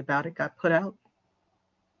strongly about it got put out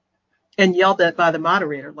and yelled at by the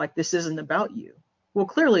moderator, like, this isn't about you. Well,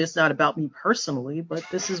 clearly it's not about me personally, but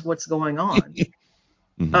this is what's going on.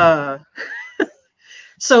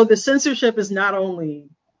 So the censorship is not only,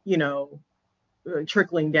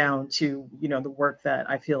 trickling down to, the work that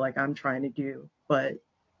I feel like I'm trying to do, but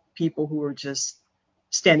people who are just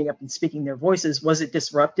standing up and speaking their voices. Was it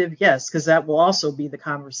disruptive? Yes, because that will also be the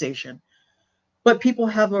conversation. But people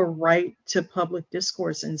have a right to public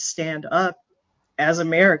discourse and stand up as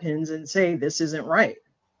Americans and say, this isn't right.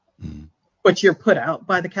 But you're put out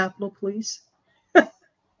by the Capitol Police.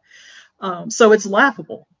 So it's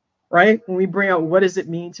laughable, right? When we bring out what does it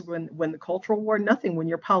mean to win the cultural war? Nothing when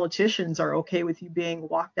your politicians are okay with you being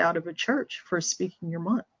walked out of a church for speaking your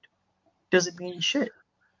mind. Doesn't mean shit.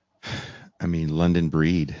 I mean, London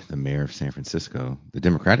Breed, the mayor of San Francisco, the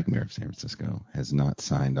Democratic mayor of San Francisco, has not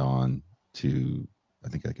signed on to, I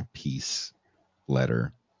think, like a peace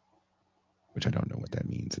letter, which I don't know what that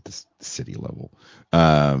means at the city level.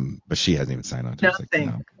 But she hasn't even signed on to it. It's like,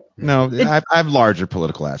 no, I have larger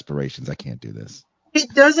political aspirations. I can't do this. It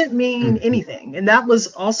doesn't mean anything. And that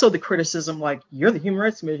was also the criticism, like, you're the Human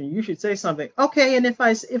Rights Commission, you should say something. Okay, and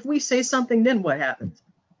if we say something, then what happens?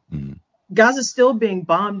 Gaza's still being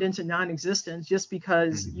bombed into non-existence just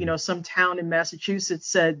because, some town in Massachusetts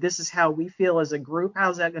said this is how we feel as a group.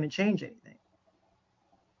 How's that going to change anything?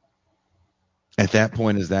 At that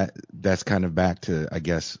point, that's kind of back to, I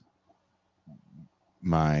guess,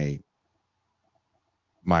 my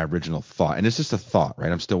original thought, and it's just a thought,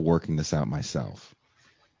 right? I'm still working this out myself.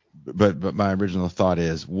 But my original thought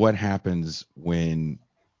is, what happens when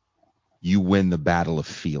you win the battle of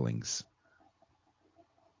feelings,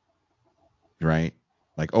 right?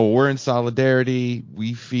 Like, oh, we're in solidarity.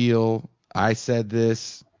 We feel I said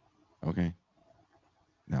this. Okay.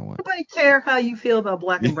 Now what? Nobody care how you feel about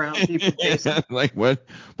black and brown people, Jason. Like what?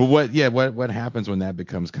 But what? Yeah. What happens when that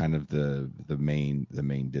becomes kind of the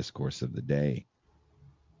main discourse of the day?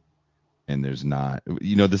 And there's not,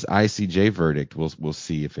 this ICJ verdict. We'll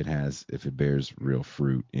see if it bears real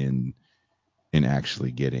fruit in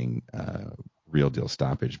actually getting real deal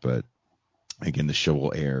stoppage. But again, the show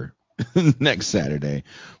will air next Saturday.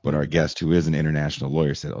 But our guest, who is an international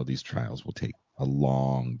lawyer, said, "Oh, these trials will take a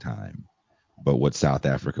long time." But what South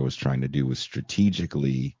Africa was trying to do was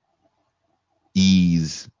strategically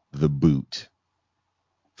ease the boot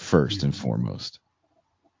first and foremost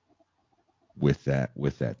with that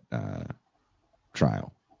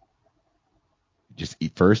trial. Just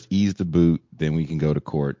first ease the boot, then we can go to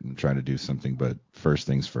court and try to do something. But first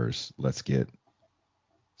things first, let's get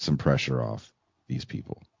some pressure off these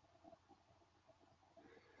people.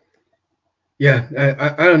 Yeah,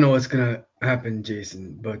 I don't know what's gonna happen,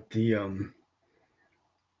 Jason, but the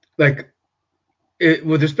like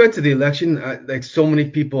with respect to the election, like so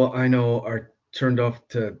many people I know are turned off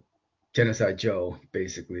to Genocide Joe,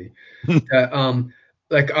 basically. That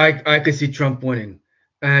like I could see Trump winning,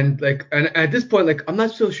 and at this point, like I'm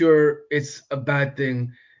not so sure it's a bad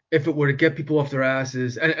thing if it were to get people off their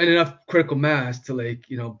asses and enough critical mass to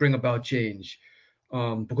bring about change,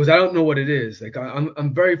 because I don't know what it is. Like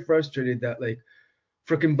I'm very frustrated that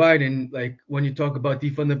frickin' Biden, like when you talk about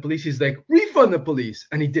defund the police, he's like, refund the police,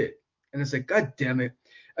 and he did, and it's like, god damn it,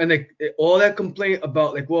 and all that complaint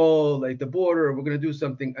about well, like the border, we're gonna do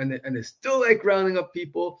something, and it's still like rounding up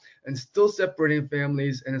people and still separating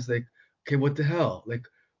families, and it's like, okay, what the hell, like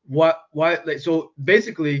what, why, like so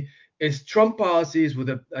basically, it's Trump policies with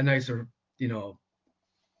a nicer,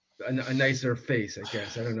 a nicer face, I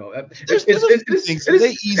guess. I don't know. There's a few things they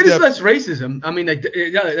It eased is up. less racism. I mean, like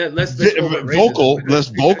yeah, less overt racism. Less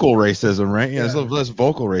vocal racism, right? Yeah, Yeah. less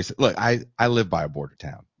vocal racism. Look, I live by a border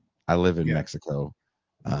town. I live in Yeah. Mexico.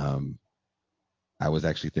 Um, I was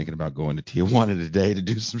actually thinking about going to Tijuana today to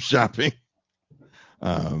do some shopping.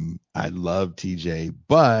 I love TJ,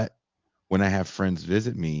 but when I have friends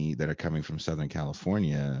visit me that are coming from Southern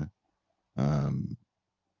California, um,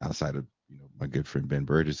 outside of my good friend Ben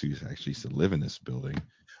Burgess, who actually used to live in this building,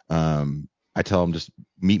 I tell them, just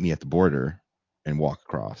meet me at the border and walk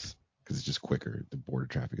across because it's just quicker. The border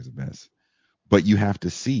traffic is a mess, but you have to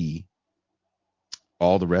see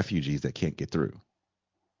all the refugees that can't get through.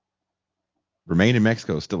 Remain in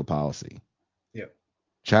Mexico is still a policy. Yeah.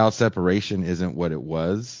 Child separation isn't what it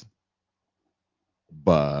was,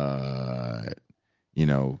 but you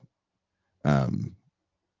know, um,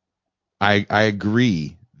 I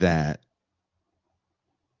agree that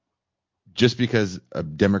just because a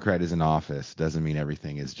Democrat is in office doesn't mean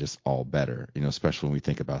everything is just all better. Especially when we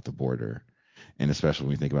think about the border, and especially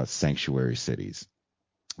when we think about sanctuary cities.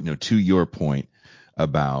 To your point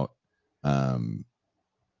about, I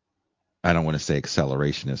don't want to say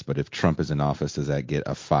accelerationist, but if Trump is in office, does that get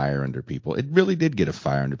a fire under people? It really did get a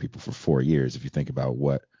fire under people for 4 years, if you think about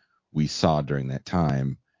what we saw during that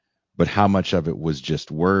time. But how much of it was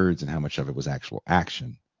just words and how much of it was actual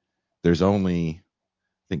action? There's only,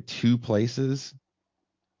 I think, two places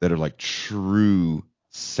that are like true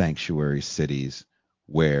sanctuary cities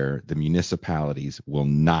where the municipalities will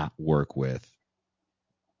not work with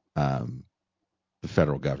um, the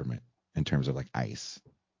federal government in terms of like ICE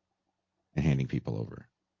and handing people over.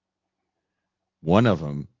 One of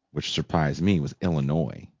them, which surprised me, was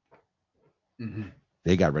Illinois. Mm-hmm.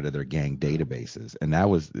 They got rid of their gang databases, and that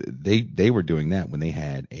was they were doing that when they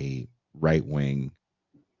had a right wing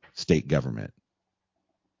state government,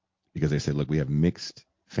 because they said, look, we have mixed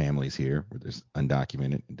families here where there's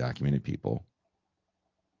undocumented and documented people.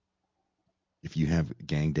 If you have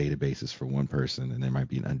gang databases for one person and there might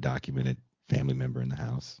be an undocumented family member in the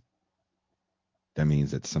house, that means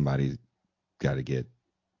that somebody's got to get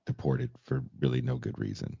deported for really no good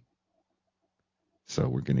reason. So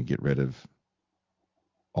we're going to get rid of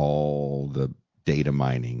all the data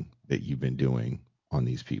mining that you've been doing on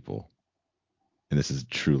these people. And this is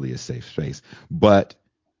truly a safe space. But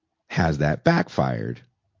has that backfired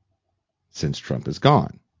since Trump is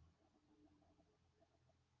gone?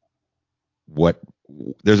 What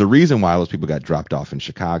There's a reason why those people got dropped off in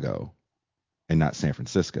Chicago and not San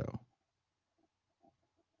Francisco.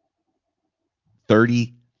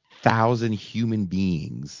 30,000 human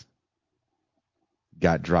beings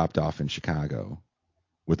got dropped off in Chicago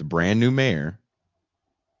with a brand new mayor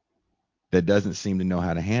that doesn't seem to know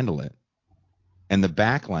how to handle it. And the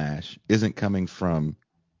backlash isn't coming from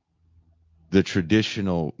the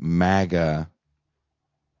traditional MAGA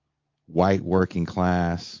white working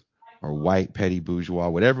class or white petty bourgeois,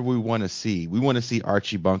 whatever we want to see. We want to see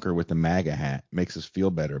Archie Bunker with the MAGA hat. Makes us feel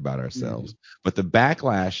better about ourselves. But the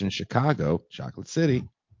backlash in Chicago, Chocolate City,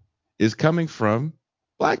 is coming from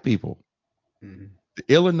black people. The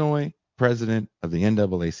Illinois president of the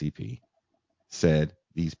NAACP said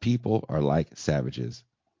these people are like savages,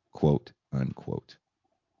 quote unquote.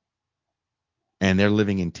 And they're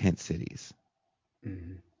living in tent cities.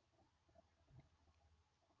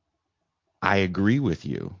 I agree with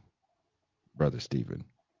you, Brother Stephen,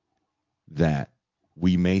 that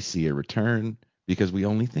we may see a return because we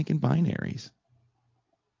only think in binaries,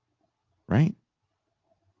 right?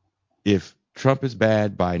 If Trump is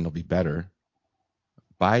bad, Biden will be better.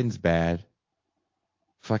 Biden's bad.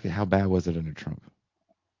 Fuck it. How bad was it under Trump?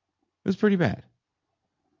 It was pretty bad.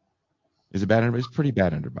 Is it bad under? It's pretty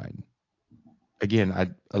bad under Biden. Again, I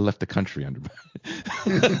left the country under Biden.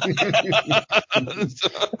 So,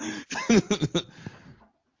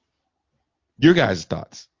 your guys'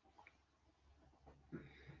 thoughts?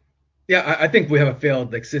 Yeah, I think we have a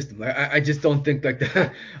failed system. I just don't think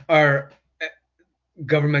our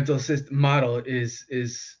governmental system model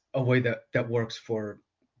is a way that works for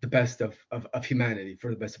the best of humanity, for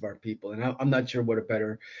the best of our people. And I'm not sure what a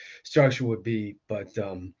better structure would be, but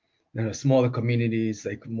smaller communities,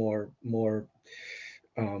 like more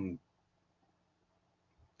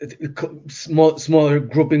smaller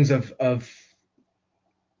groupings of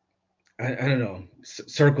I don't know,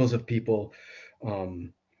 circles of people.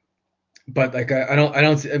 But I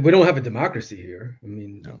don't see, we don't have a democracy here. I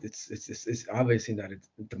mean, No. It's obviously not a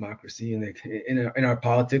democracy, and in our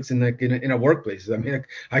politics and in our workplaces. I mean,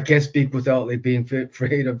 I can't speak without being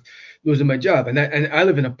afraid of losing my job. And I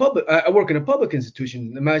live in I work in a public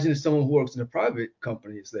institution. Imagine if someone who works in a private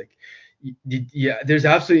company is yeah, there's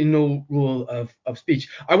absolutely no rule of speech.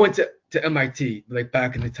 I went to MIT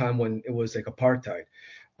back in the time when it was apartheid.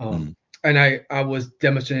 And I was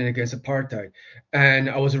demonstrating against apartheid, and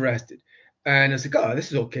I was arrested. And I was like, oh,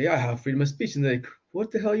 this is okay. I have freedom of speech. And they're like, what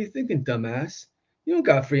the hell are you thinking, dumbass? You don't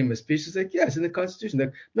got freedom of speech. It's like, yeah, it's in the Constitution. They're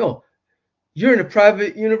like, no, you're in a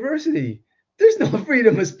private university. There's no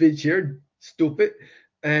freedom of speech here, stupid.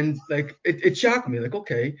 And it shocked me.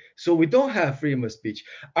 Okay, so we don't have freedom of speech.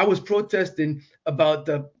 I was protesting about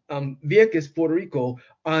the Vieques, Puerto Rico,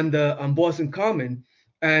 on the Boston Common,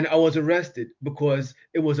 and I was arrested because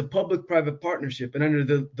it was a public-private partnership, and under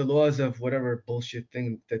the laws of whatever bullshit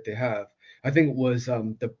thing that they have, I think it was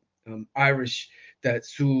the Irish that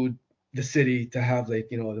sued the city to have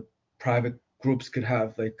the private groups could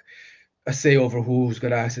have a say over who's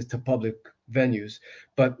got access to public venues.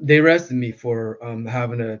 But they arrested me for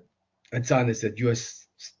having a sign that said U.S.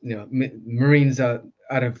 Marines out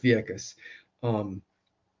of Vieques.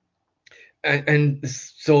 And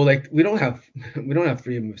so we don't have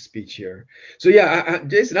freedom of speech here. So yeah,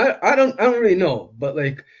 Jason, I don't really know, but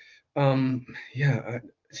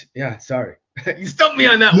yeah, sorry. You stumped me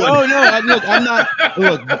on that one. No, I'm not.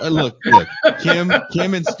 Look.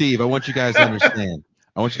 Kim and Steve, I want you guys to understand.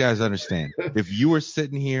 If you were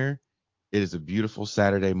sitting here, it is a beautiful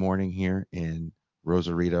Saturday morning here in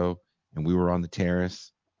Rosarito, and we were on the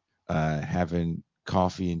terrace having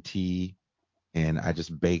coffee and tea, and I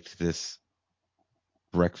just baked this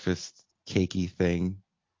breakfast cakey thing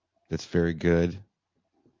that's very good,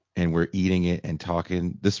 and we're eating it and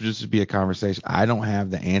talking. This would just be a conversation. I don't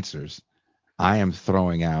have the answers. I am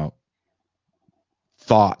throwing out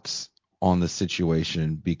thoughts on the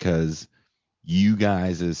situation because you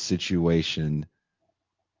guys' situation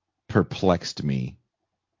perplexed me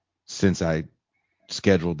since I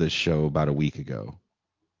scheduled this show about a week ago.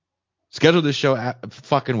 Scheduled this show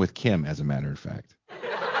fucking with Kim, as a matter of fact.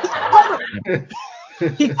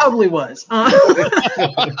 He totally was.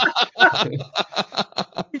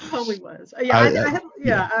 He totally was.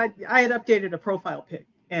 Yeah, I had updated a profile pic,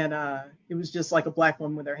 and it was just like a black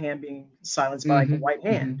woman with her hand being silenced by a white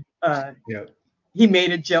hand. Yeah. He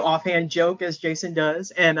made a offhand joke, as Jason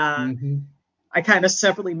does, and I kind of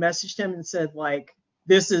separately messaged him and said,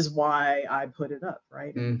 this is why I put it up,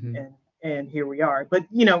 right? And here we are. But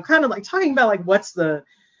kind of talking about what's the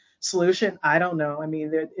solution, I don't know. I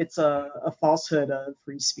mean, it's a falsehood of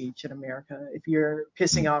free speech in America. If you're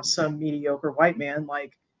pissing off some mediocre white man,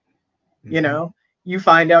 you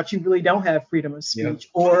find out you really don't have freedom of speech.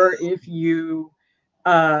 Or if you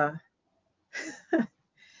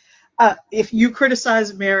If you criticize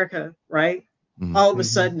America, right, Mhm. all of a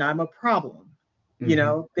sudden I'm a problem.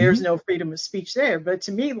 There's Mhm. no freedom of speech there. But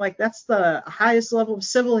to me, like, that's the highest level of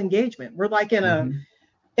civil engagement. We're like in a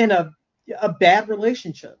bad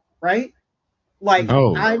relationship, right? Like,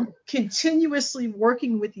 Oh, I'm continuously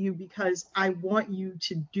working with you because I want you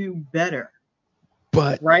to do better,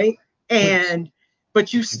 but right? but And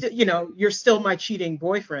but you still, you're still my cheating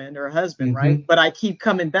boyfriend or husband, right? Mhm. But I keep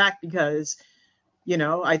coming back because,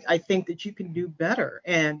 I think that you can do better.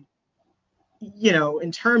 And,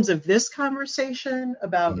 in terms of this conversation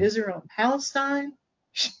about Mhm. Israel and Palestine,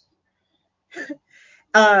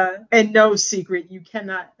 and no secret, you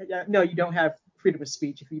cannot, no, you don't have freedom of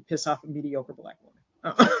speech if you piss off a mediocre black woman.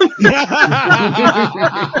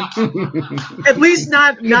 At least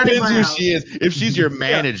not in Depends my who house. she is. If she's your Yeah,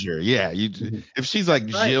 manager, yeah. If she's like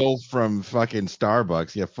right. Jill from fucking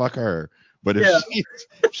Starbucks, yeah, fuck her. But if Yeah,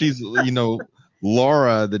 she's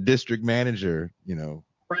Laura, the district manager, right.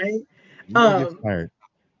 you might get Um, fired.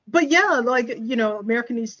 but yeah, like,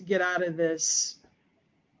 America needs to get out of this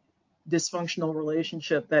dysfunctional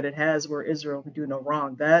relationship that it has where Israel can do no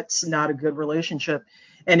wrong. That's not a good relationship.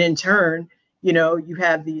 And in turn, you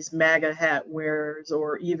have these MAGA hat wearers,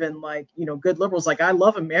 or even, like, good liberals, like, I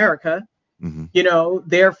love America, Hmm.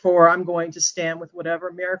 therefore I'm going to stand with whatever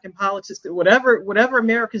American politics, whatever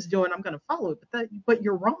America's doing, I'm going to follow it. But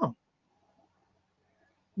you're wrong.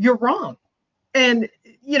 You're wrong. And,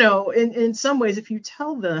 in some ways, if you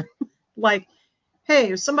tell them, like,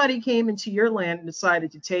 hey, if somebody came into your land and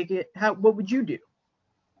decided to take it, what would you do?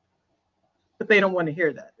 But they don't want to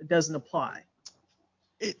hear that. It doesn't apply.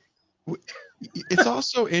 It it's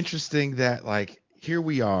also interesting that like here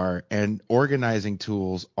we are and organizing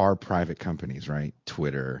tools are private companies, right?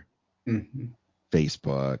 Twitter, Mhm.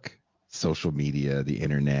 Facebook, social media, the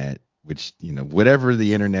internet, which, whatever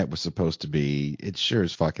the internet was supposed to be, it sure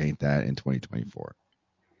as fuck ain't that in 2024.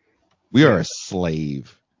 We are Yeah. a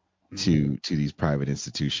slave Mhm. to these private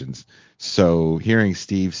institutions. So hearing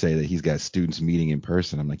Steve say that he's got students meeting in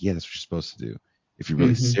person, I'm like, yeah, that's what you're supposed to do. If you're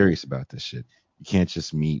really Mhm. serious about this shit, you can't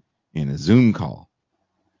just meet in a Zoom call.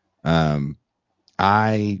 Um,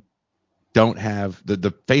 I don't have the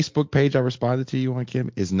Facebook page I responded to you on, Kim,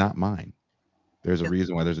 is not mine. There's a Yep.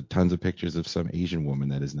 reason why there's tons of pictures of some Asian woman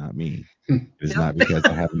that is not me. It is Yep. not because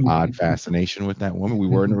I have an odd fascination with that woman. We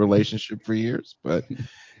were in a relationship for years, but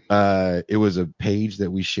it was a page that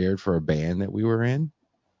we shared for a band that we were in,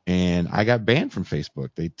 and I got banned from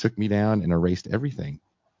Facebook. They took me down and erased everything.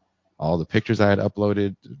 All the pictures I had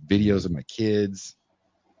uploaded, videos of my kids,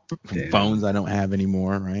 from Damn. phones I don't have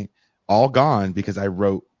anymore, right? All gone because I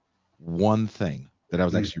wrote one thing that I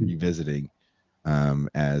was actually Mhm. revisiting.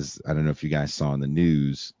 As I don't know if you guys saw in the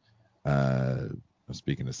news, uh,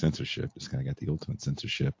 speaking of censorship, this guy got the ultimate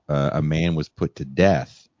censorship. A man was put to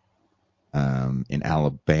death in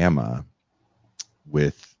Alabama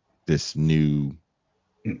with this new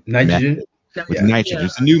Nitrogen. method with Nice. Yeah. nitrogen. Yeah.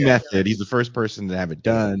 It's a new Yeah. method. He's the first person to have it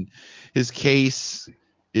done. His case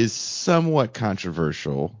is somewhat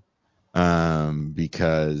controversial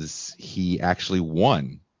because he actually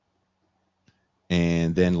won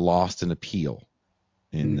and then lost an appeal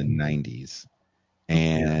in the Mhm. 90s Yeah.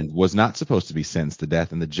 and was not supposed to be sentenced to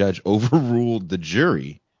death. And the judge overruled the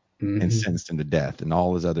jury and Mhm. sentenced him to death. And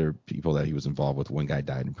all his other people that he was involved with, one guy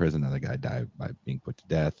died in prison, another guy died by being put to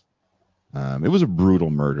death. It was a brutal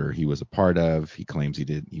murder he was a part of. He claims he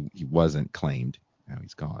did. He wasn't claimed. Now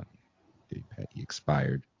he's gone. He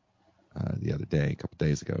expired the other day, a couple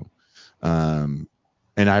days ago. Um,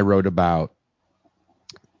 and I wrote about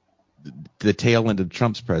the tail end of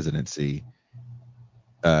Trump's presidency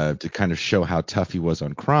to kind of show how tough he was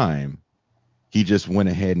on crime. He just went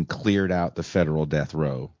ahead and cleared out the federal death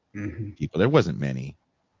row Mhm. people. There wasn't many.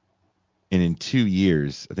 And in 2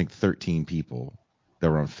 years, I think 13 people that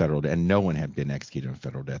were on federal death, and no one had been executed on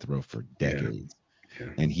federal death row for Yeah. decades. Yeah.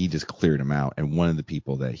 And he just cleared them out. And one of the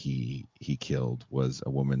people that he killed was a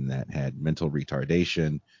woman that had mental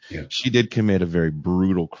retardation. Yeah. She did commit a very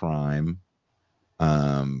brutal crime,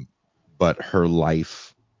 um, but her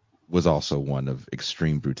life was also one of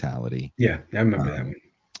extreme brutality. Yeah. I remember that Um,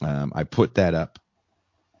 one. I put that up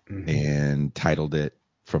Mhm. and titled it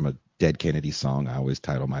from a Dead Kennedy song. I always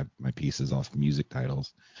title my pieces off music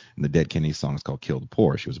titles. And the Dead Kennedy song is called Kill the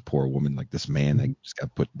Poor. She was a poor woman. Like this man that Mhm. just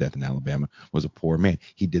got put to death in Alabama was a poor man.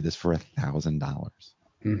 He did this for $1,000.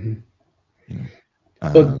 Mhm. You know.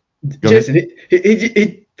 Well, Go ahead.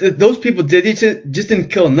 Jason, those people just didn't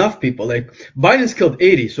kill enough people. Like Biden's killed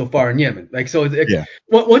 80 so far in Yemen. Like so, it's like Yeah.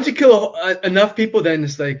 once you kill enough people, then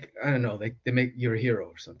it's like I don't know, like they make you a hero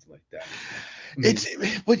or something like that. I mean,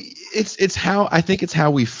 It's how I think it's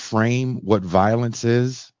how we frame what violence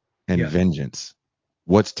is. and Yeah. vengeance.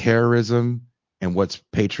 What's terrorism and what's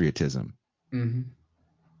patriotism? Mm-hmm.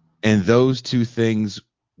 And those two things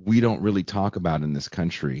we don't really talk about in this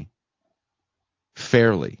country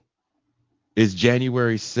fairly. Is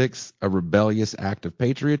January 6th a rebellious act of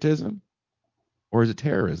patriotism or is it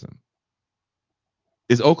terrorism?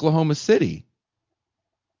 Is Oklahoma City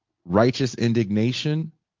righteous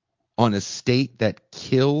indignation on a state that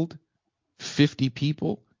killed 50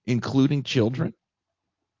 people, including children?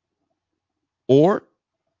 Or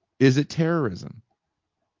is it terrorism?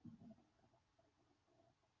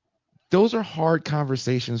 Those are hard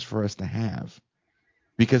conversations for us to have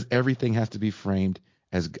because everything has to be framed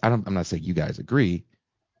as I'm not saying you guys agree,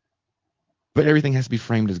 but everything has to be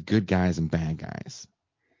framed as good guys and bad guys.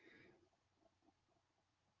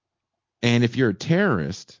 And if you're a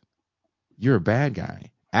terrorist, you're a bad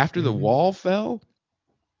guy. After the wall fell,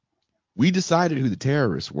 we decided who the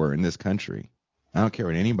terrorists were in this country. I don't care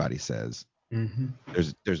what anybody says. Mm-hmm.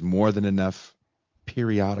 There's more than enough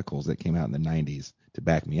periodicals that came out in the 90s to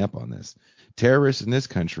back me up on this. Terrorists in this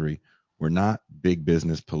country were not big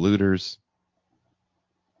business polluters.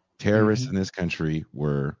 Terrorists in this country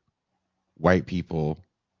were white people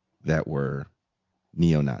that were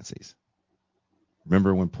neo-Nazis.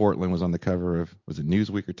 Remember when Portland was on the cover of, was it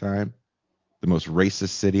Newsweek or Time? The most racist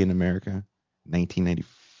city in America,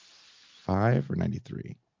 1995 or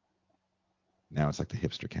 93. Now it's like the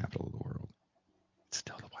hipster capital of the world. It's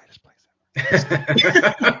still the whitest place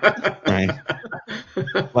ever. Right?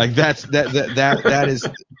 Like that is,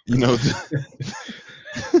 you know,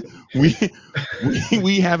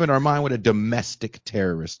 we have in our mind what a domestic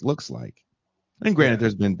terrorist looks like. And granted,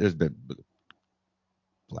 there's been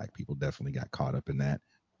black people definitely got caught up in that.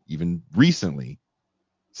 Even recently,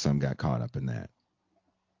 some got caught up in that.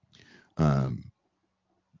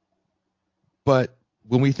 But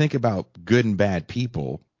when we think about good and bad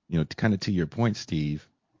people, you know, kind of to your point, Steve,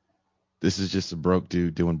 this is just a broke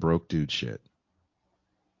dude doing broke dude shit.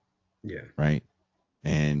 Yeah. Right.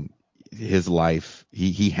 And his life,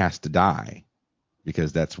 he has to die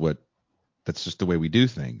because that's just the way we do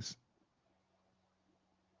things.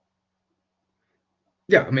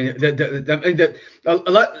 Yeah, I mean,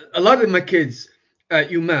 a lot of my kids at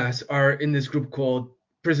UMass are in this group called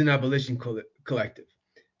Prison Abolition Collective,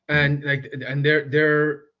 and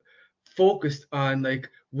they're focused on like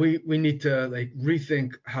we need to like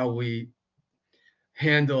rethink how we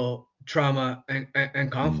handle trauma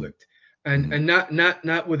and conflict, and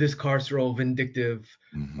not with this carceral, vindictive,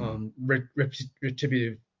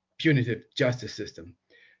 retributive, punitive justice system,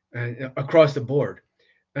 and across the board.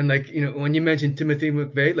 And like, you know, when you mentioned Timothy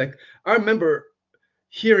McVeigh, like I remember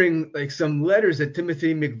hearing like some letters that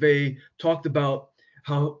Timothy McVeigh talked about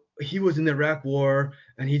how he was in the Iraq War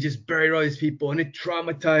and he just buried all these people and it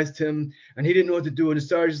traumatized him and he didn't know what to do. And the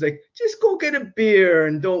sergeant's like, just go get a beer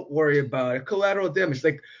and don't worry about it. Collateral damage.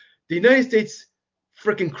 Like the United States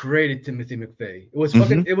freaking created Timothy McVeigh. It was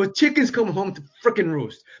fucking, it was chickens come home to freaking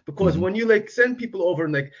roost. Because when you like send people over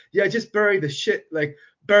and like, yeah, just bury the shit, like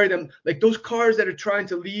bury them, like those cars that are trying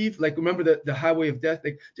to leave, like remember the highway of death,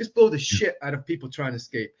 like just blow the shit out of people trying to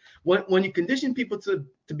escape. When you condition people to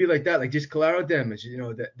be like that, like just collateral damage, you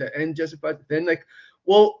know, the end justifies, then like,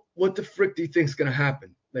 well, what the frick do you think is gonna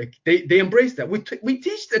happen? Like they embrace that. We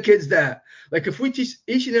teach the kids that. Like if we teach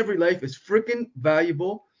each and every life is freaking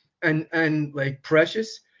valuable and like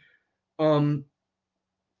precious, then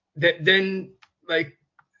like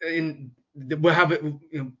we'll have it, you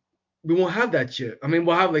know, we won't have that shit. I mean,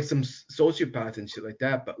 we'll have like some sociopaths and shit like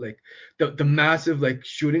that, but like the massive like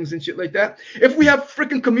shootings and shit like that. If we have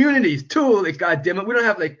freaking communities too, like goddamn it, we don't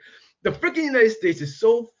have like the freaking United States is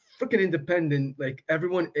so freaking independent. Like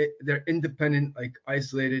everyone, they're independent, like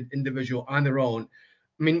isolated individual on their own.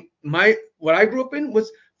 I mean, what I grew up in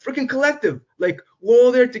was freaking collective. Like we're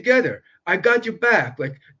all there together. I got your back.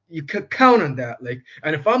 Like you could count on that. Like,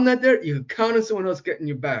 and if I'm not there, you can count on someone else getting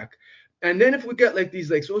your back. And then if we get like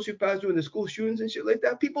these like sociopaths doing the school shootings and shit like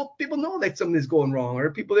that, people know like something is going wrong,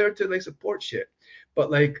 or people there to like support shit.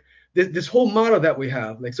 But like this whole model that we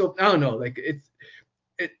have, like, so I don't know, like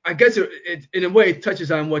I guess it in a way it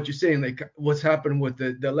touches on what you're saying, like what's happening with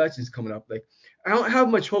the elections coming up. Like I don't have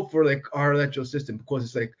much hope for like our electoral system because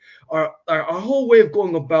it's like our whole way of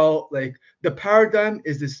going about like the paradigm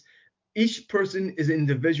is this: each person is an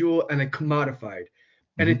individual and a commodified.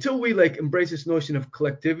 And until we like embrace this notion of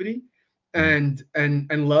collectivity and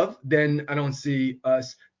love, then I don't see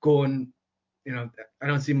us going, you know, I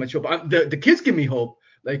don't see much hope. The kids give me hope.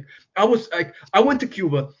 Like I went to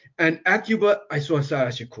Cuba, and at Cuba I saw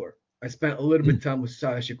Sarah Shakur. I spent a little bit of time with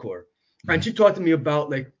Sarah Shakur, and she talked to me about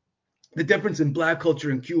like the difference in black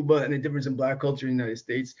culture in Cuba and the difference in black culture in the United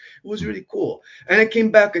States. It was really cool. And I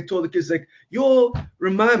came back, I told the kids, like, you all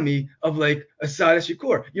remind me of like Asada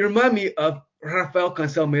Shakur. You remind me of Rafael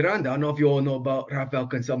Cancel Miranda. I don't know if you all know about Rafael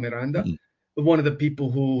Cancel Miranda, one of the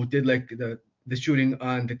people who did like the shooting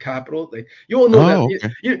on the Capitol. Like, you all know that.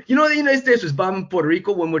 Okay. You know the United States was bombing Puerto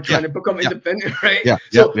Rico when we're trying to become independent, right? Yeah.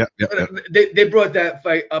 So Yeah. they brought that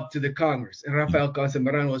fight up to the Congress, and Rafael Cancel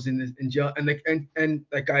Miranda was in jail, and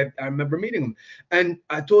I remember meeting him, and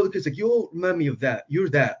I told the kids, like, you all remind me of that. You're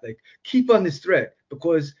that. Like, keep on this thread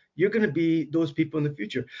because you're gonna be those people in the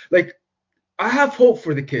future. Like, I have hope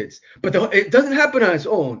for the kids, but it doesn't happen on its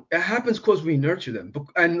own. It happens because we nurture them,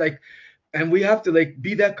 and we have to like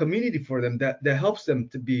be that community for them that helps them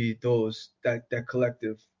to be that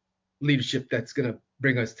collective leadership that's gonna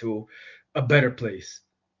bring us to a better place.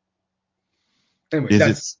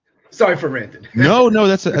 Anyway, sorry for ranting. No,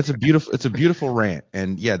 that's a beautiful rant,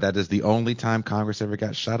 and yeah, that is the only time Congress ever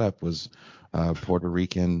got shut up was Puerto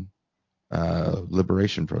Rican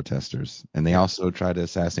liberation protesters, and they also tried to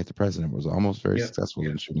assassinate the president. Was almost very successful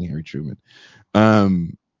in shooting Harry Truman.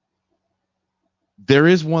 There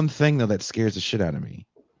is one thing though that scares the shit out of me,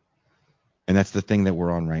 and that's the thing that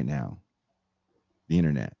we're on right now, the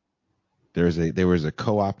internet. There was a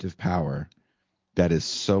co-optive power that is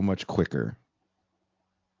so much quicker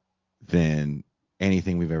than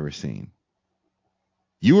anything we've ever seen.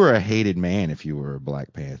 You were a hated man if you were a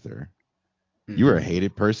Black Panther. You were a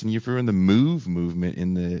hated person if you were in the movement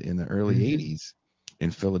in the early 80s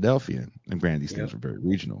in Philadelphia. And granted, these things were very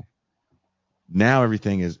regional. Now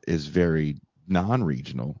everything is very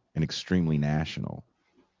non-regional and extremely national.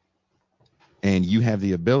 And you have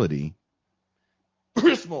the ability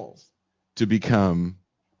to become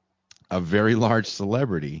a very large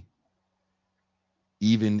celebrity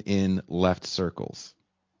even in left circles.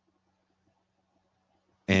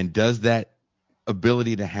 And does that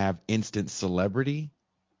ability to have instant celebrity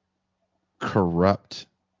corrupt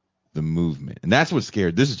the movement? And that's what's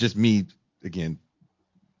scared. This is just me again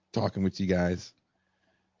talking with you guys.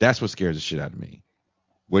 That's what scares the shit out of me.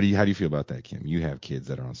 How do you feel about that, Kim? You have kids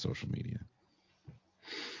that are on social media.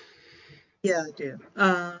 Yeah, I do.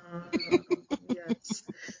 Yes.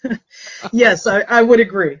 Yes, I would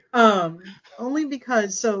agree. Only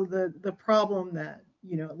because the problem that,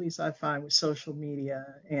 at least I find with social media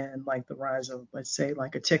and like the rise of, let's say,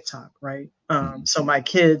 like a TikTok, right? So my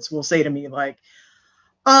kids will say to me like,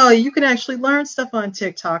 "Oh, you can actually learn stuff on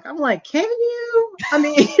TikTok." I'm like, "Can you?" I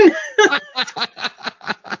mean,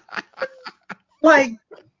 like,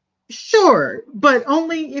 sure, but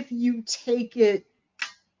only if you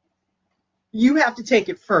have to take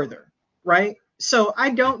it further, right? So I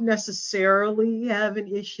don't necessarily have an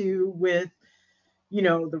issue with,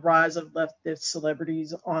 the rise of leftist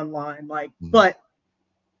celebrities online, but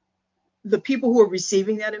the people who are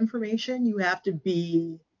receiving that information, you have to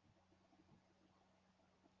be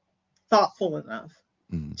thoughtful enough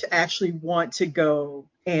to actually want to go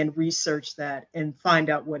and research that and find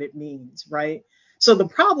out what it means, right? So the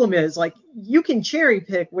problem is, like, you can cherry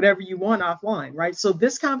pick whatever you want offline, right? So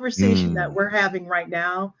this conversation that we're having right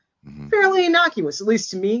now, fairly innocuous, at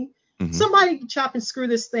least to me. Somebody can chop and screw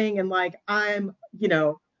this thing and like I'm,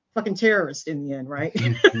 fucking terrorist in the end, right?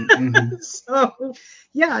 So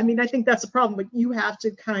yeah, I mean, I think that's a problem, but you have to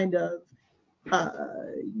kind of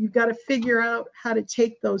you've got to figure out how to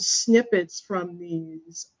take those snippets from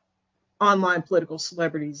these online political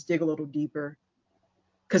celebrities, dig a little deeper,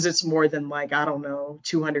 because it's more than like, I don't know,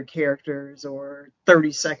 200 characters or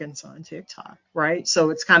 30 seconds on TikTok, right? So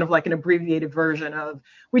it's kind of like an abbreviated version of,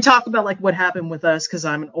 we talk about like what happened with us because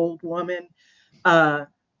I'm an old woman,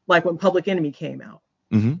 like when Public Enemy came out,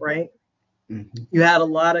 right? You had a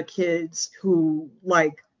lot of kids who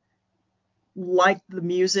liked the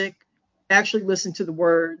music, actually listened to the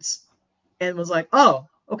words, and was like, oh,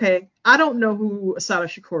 okay, I don't know who Asada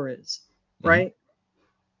Shakur is, right?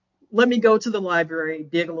 Let me go to the library,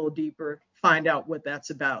 dig a little deeper, find out what that's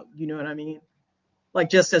about. You know what I mean? Like,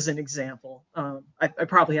 just as an example, I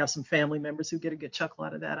probably have some family members who get a good chuckle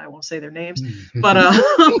out of that. I won't say their names, but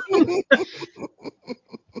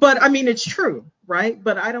but I mean, it's true, right?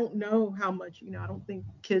 But I don't know how much, I don't think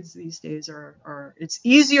kids these days are. It's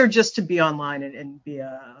easier just to be online and be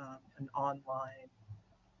an online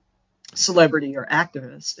celebrity or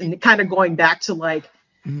activist, and kind of going back to like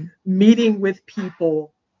meeting with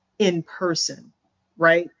people in person,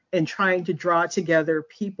 right? And trying to draw together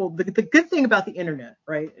people. The good thing about the internet,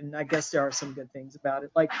 right? And I guess there are some good things about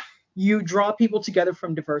it. Like, you draw people together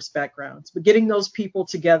from diverse backgrounds, but getting those people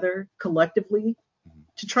together collectively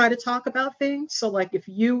to try to talk about things. So like if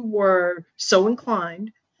you were so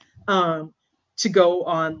inclined to go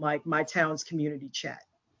on like my town's community chat.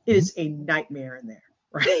 It is a nightmare in there,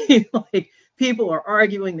 right? Like people are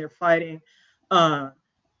arguing, they're fighting. If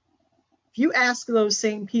you ask those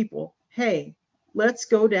same people, hey, let's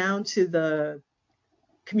go down to the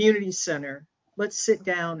community center, let's sit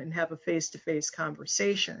down and have a face-to-face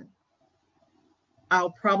conversation,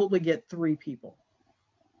 I'll probably get 3 people.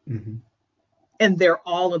 Mm-hmm. And they're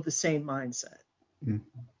all of the same mindset. Mm-hmm.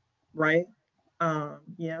 Right?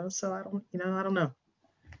 So I don't know.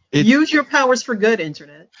 Use your powers for good,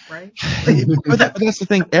 internet, right? But that's the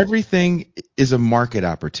thing. Everything is a market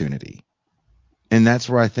opportunity. And that's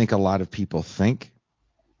where I think a lot of people think.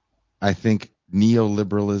 I think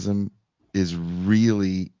neoliberalism is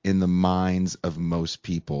really in the minds of most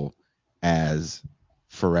people as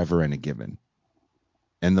forever and a given.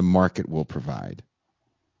 And the market will provide,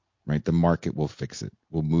 right? The market will fix it.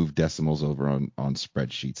 We'll move decimals over on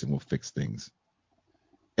spreadsheets and we'll fix things.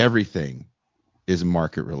 Everything is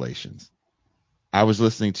market relations. I was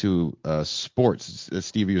listening to sports.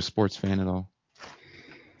 Steve, are you a sports fan at all?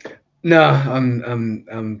 No,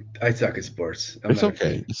 I suck at sports. It's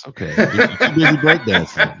okay. It's okay. You're too busy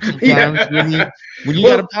breakdancing. Sometimes when you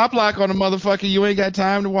got a pop lock on a motherfucker, you ain't got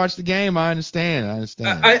time to watch the game. I understand.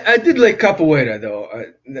 I did like capoeira though,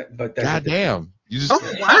 but that's goddamn. You just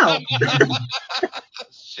wow.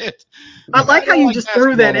 Shit. I like how you just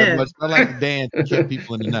threw that in. Much. I like to dance and kick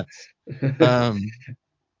people in the nuts.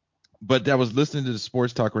 But I was listening to the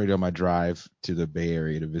sports talk radio on my drive to the Bay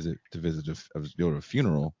Area to visit I was going to a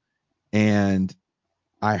funeral, and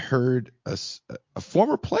I heard a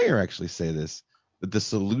former player actually say this, that the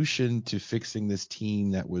solution to fixing this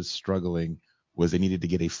team that was struggling was they needed to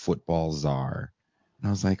get a football czar. And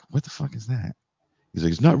I was like, what the fuck is that? He's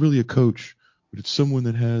like, it's not really a coach, but it's someone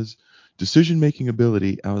that has decision-making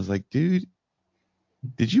ability. I was like, dude,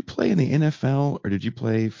 did you play in the NFL or did you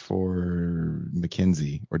play for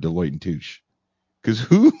McKinsey or Deloitte and Touche? Because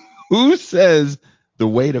who says the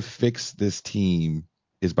way to fix this team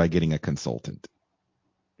is by getting a consultant?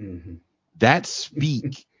 Mm-hmm. That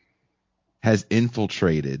speak has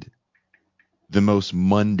infiltrated the most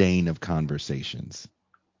mundane of conversations.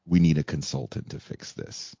 We need a consultant to fix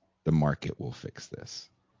this. The market will fix this.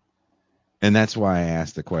 And that's why I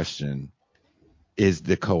asked the question, is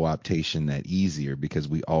the co-optation that easier? Because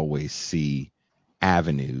we always see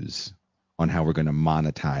avenues on how we're going to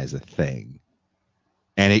monetize a thing.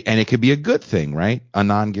 And it could be a good thing, right?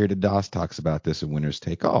 Anand Giridharadas talks about this in Winners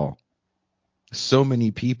Take All. So many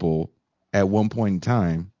people at one point in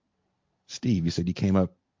time, Steve, you said you came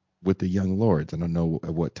up with the Young Lords. I don't know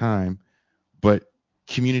at what time, but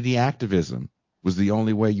community activism was the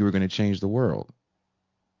only way you were going to change the world,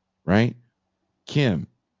 right? Kim,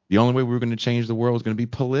 the only way we were going to change the world was going to be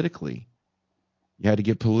politically. You had to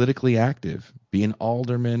get politically active, be an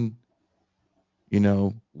alderman,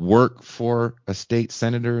 work for a state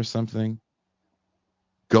senator or something,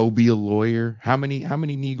 go be a lawyer. How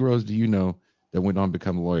many Negroes do you know that went on to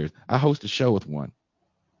become lawyers? I host a show with one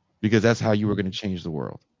because that's how you were going to change the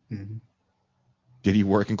world. Mm-hmm. Did he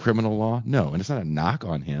work in criminal law? No, and it's not a knock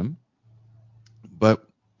on him. But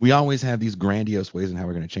we always have these grandiose ways in how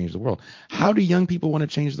we're going to change the world. How do young people want to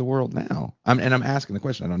change the world now? I'm asking the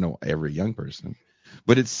question. I don't know every young person,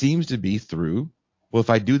 but it seems to be through, well, if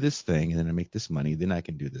I do this thing and then I make this money, then I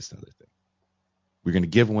can do this other thing. We're going to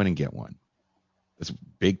give one and get one. That's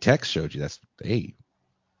big tech showed you.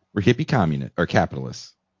 We're hippie communist or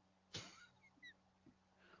capitalists.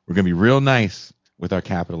 We're going to be real nice with our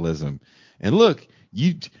capitalism. And look,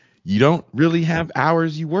 you don't really have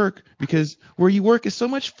hours you work because where you work is so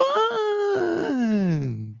much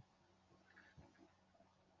fun.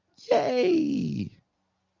 Yay.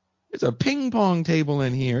 There's a ping pong table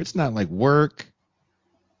in here. It's not like work.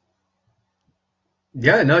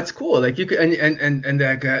 Yeah, no, it's cool. Like you could, and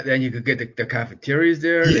then you could get the cafeterias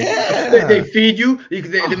there. Yeah. They feed you. They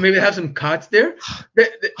maybe have some cots there.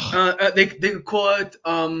 They could call it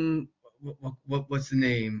what's the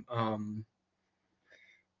name? I'm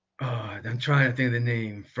trying to think of the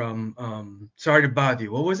name from Sorry to Bother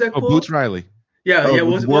You. What was that called? Boots Riley. Yeah, yeah.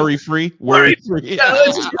 Worry free. Worry free. Yeah,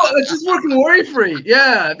 let's just work in worry free.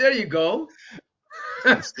 Yeah, there you go.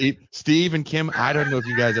 Steve and Kim, I don't know if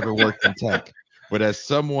you guys ever worked in tech, but as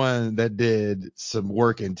someone that did some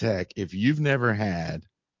work in tech, if you've never had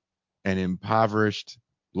an impoverished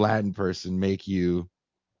Latin person make you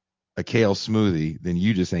a kale smoothie, then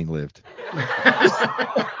you just ain't lived.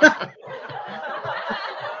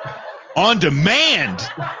 On demand.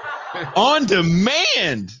 On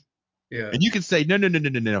demand. Yeah. And you can say,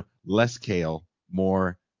 no. Less kale,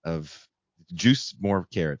 more of juice, more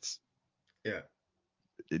carrots. Yeah.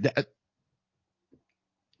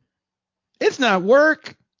 It's It's not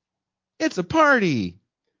work. It's a party.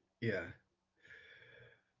 Yeah.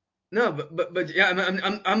 No, but yeah,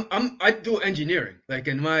 I do engineering, like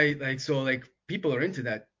in my so people are into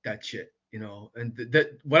that shit, and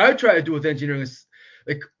that what I try to do with engineering is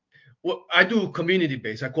like what I do community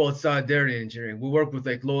based. I call it solidarity engineering. We work with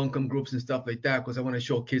like low income groups and stuff like that because I want to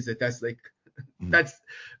show kids that that's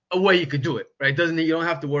a way you could do it, right? You don't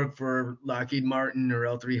have to work for Lockheed Martin or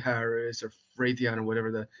L3 Harris or Raytheon or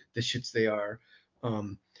whatever the shits they are.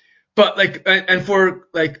 But and for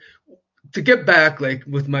to get back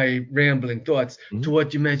with my rambling thoughts to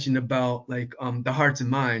what you mentioned about the hearts and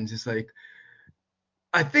minds, it's like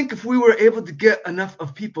I think if we were able to get enough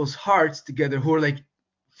of people's hearts together who are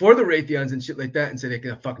for the Raytheons and shit like that and say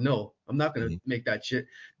fuck no, I'm not gonna make that shit,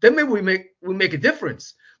 then maybe we make a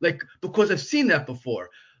difference. Because I've seen that before.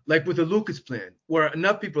 With the Lucas plan, where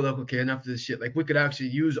enough people are okay, enough of this shit. We could actually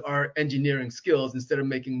use our engineering skills instead of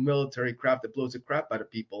making military crap that blows the crap out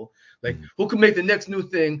of people. Who could make the next new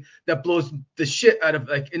thing that blows the shit out of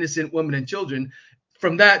innocent women and children?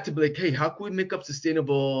 From that to be hey, how can we make up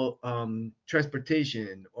sustainable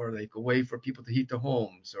transportation or a way for people to heat their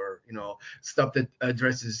homes or stuff that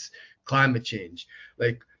addresses climate change?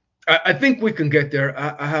 I think we can get there.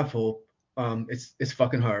 I have hope. It's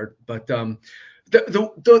fucking hard, but the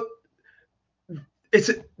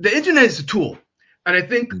internet is a tool, and I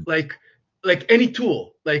think like any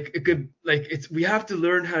tool, it could we have to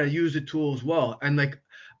learn how to use the tool as well. And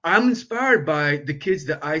I'm inspired by the kids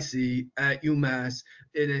that I see at UMass,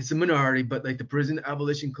 and it's a minority, but the Prison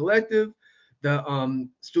Abolition Collective, the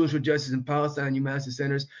Students for Justice in Palestine, UMass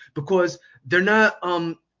centers, because they're not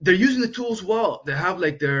they're using the tools well. They have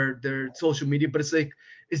their social media, but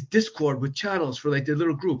it's Discord with channels for their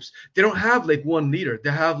little groups. They don't have one leader. They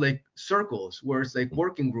have circles where it's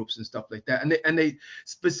working groups and stuff like that. And they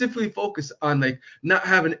specifically focus on not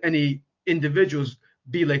having any individuals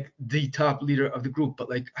be the top leader of the group, but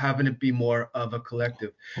having it be more of a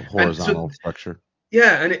collective. A horizontal structure.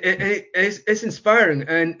 Yeah, and it's inspiring.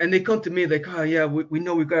 And they come to me oh yeah, we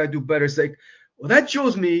know we gotta do better. It's well, that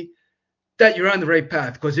shows me that you're on the right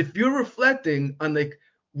path. Because if you're reflecting on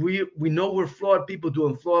we know we're flawed people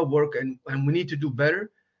doing flawed work and we need to do better,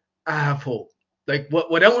 I have hope.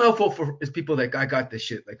 What I don't have hope for is people I got this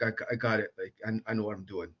shit. I got it. I know what I'm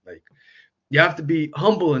doing. You have to be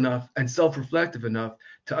humble enough and self-reflective enough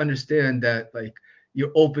to understand that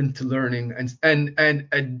you're open to learning and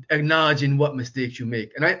acknowledging what mistakes you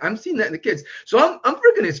make. And I'm seeing that in the kids. So I'm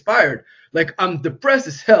freaking inspired. I'm depressed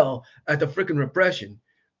as hell at the freaking repression,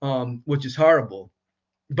 which is horrible.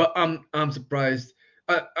 But I'm surprised.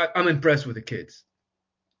 I'm impressed with the kids.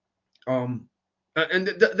 And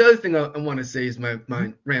the other thing I want to say is my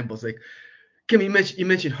rambles. Kim, you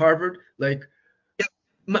mentioned Harvard.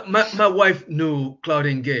 My wife knew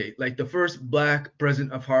Claudine Gay, the first black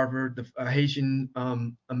president of Harvard, the Haitian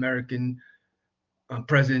American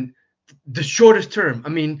president, the shortest term. I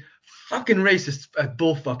mean, fucking racist at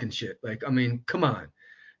bull fucking shit. Come on,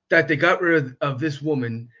 that they got rid of this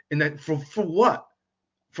woman and that for what?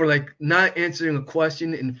 For not answering a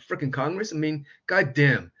question in freaking Congress. I mean,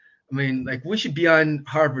 goddamn. I mean, we should be on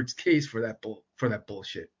Harvard's case for that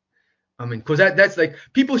bullshit. I mean, because that's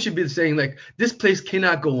people should be saying this place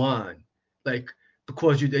cannot go on,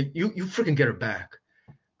 because you freaking get her back.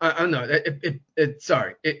 I don't know.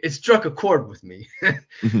 It struck a chord with me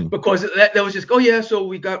because that was just yeah. So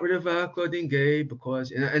we got rid of Claudine Gay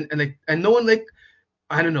because and no one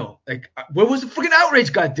I don't know where was the freaking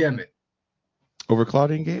outrage? God damn it! Over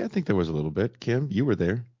Claudine Gay, I think there was a little bit. Kim, you were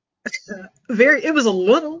there. It was a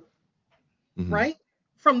little, right?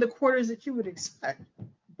 From the quarters that you would expect.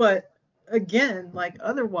 But again,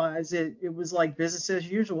 otherwise, it was business as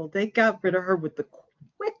usual. They got rid of her with the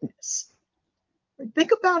quickness.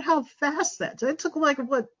 Think about how fast that. It took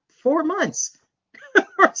 4 months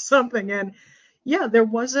or something. And yeah, there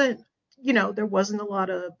wasn't a lot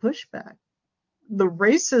of pushback. The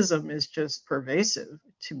racism is just pervasive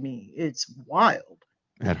to me. It's wild.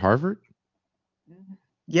 At Harvard?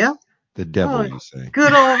 Yeah. The devil, you say.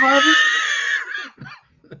 Good old Harvard.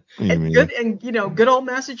 And good and good old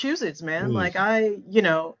Massachusetts, man. I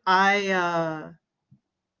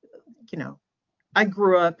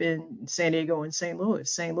grew up in San Diego and St.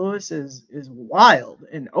 Louis. St. Louis is wild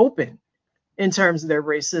and open in terms of their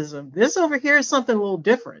racism. This over here is something a little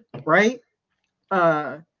different, right?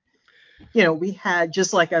 We had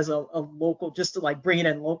just as a local, just to bring it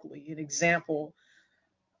in locally, an example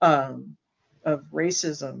of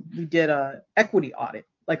racism. We did a equity audit,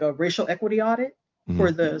 a racial equity audit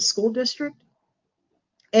for the school district.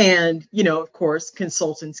 And, of course,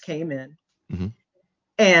 consultants came in.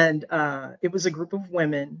 And it was a group of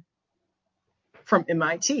women from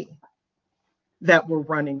MIT that were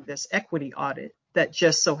running this equity audit that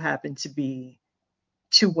just so happened to be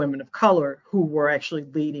 2 women of color who were actually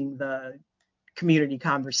leading the community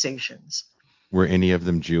conversations. Were any of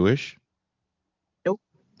them Jewish? Nope.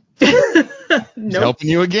 He's helping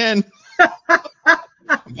you again.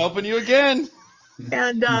 I'm helping you again.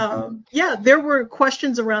 And yeah, there were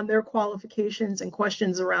questions around their qualifications and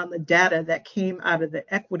questions around the data that came out of the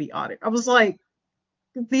equity audit. I was like,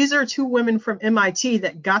 these are 2 women from MIT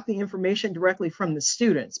that got the information directly from the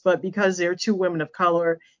students, but because they're 2 women of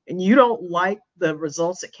color and you don't like the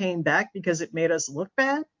results that came back because it made us look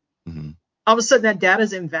bad, all of a sudden that data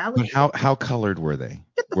is invalid. But how colored were they?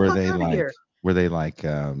 Get the fuck out of here. Were they like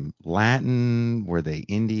Latin? Were they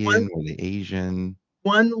Indian? Were they Asian?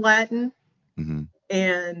 One Latin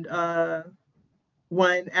and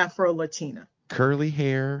one Afro-Latina. Curly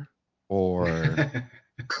hair or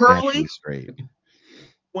curly? Straight?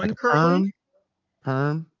 One like curly?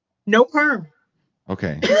 Perm? No perm.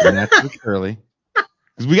 Okay, naturally curly.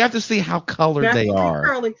 Because we have to see how colored they are.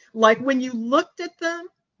 Curly. Like when you looked at them,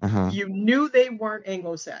 you knew they weren't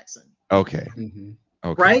Anglo-Saxon. Okay.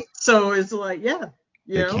 Okay. Right? So it's like, yeah.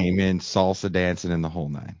 They came in salsa dancing in the whole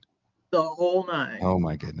nine. The whole nine. Oh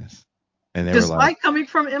my goodness. And they Despite were like coming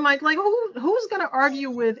from MIT, like who's gonna argue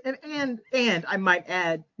with and I might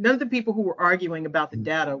add, none of the people who were arguing about the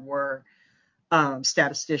data were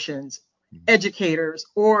statisticians, educators,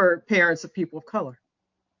 or parents of people of color.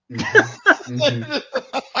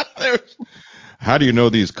 How do you know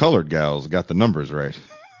these colored gals got the numbers right?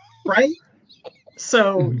 Right?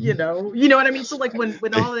 So, you know what I mean? So like when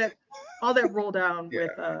all that rolled down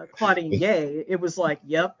with Claudine Gay, it was like,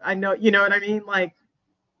 yep, I know, you know what I mean? Like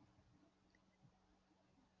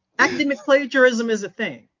academic plagiarism is a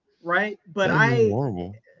thing, right? But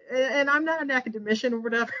horrible. And I'm not an academician or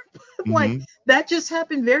whatever, but like that just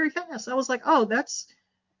happened very fast. I was like, oh, that's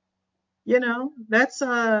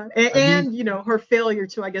and you know, her failure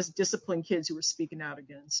to, I guess, discipline kids who were speaking out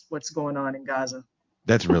against what's going on in Gaza.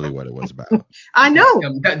 That's really what it was about. I know.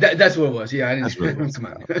 That's what it was. Yeah, I didn't. That's really what it's come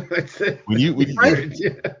about. on. When you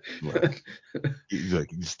Look,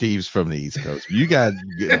 Steve's from the East Coast. You got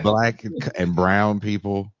black and brown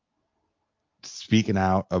people speaking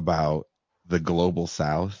out about the global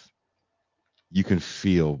South. You can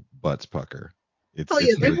feel butts pucker. It's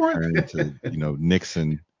going to turn into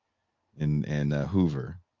Nixon and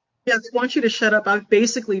Hoover. Yeah, they want you to shut up. I've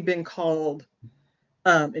basically been called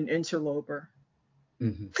an interloper.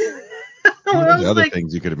 There's other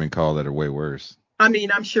things you could have been called that are way worse. I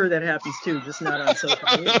mean, I'm sure that happens too, just not on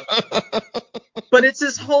social media. But it's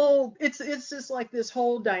this whole, it's just like this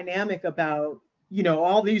whole dynamic about,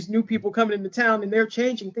 all these new people coming into town and they're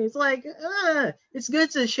changing things. Like, it's good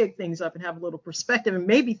to shake things up and have a little perspective and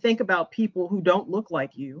maybe think about people who don't look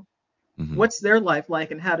like you. What's their life like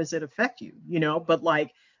and how does it affect you? But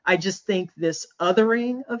like, I just think this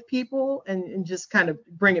othering of people and just kind of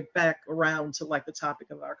bring it back around to like the topic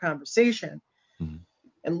of our conversation and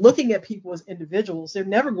looking at people as individuals. They're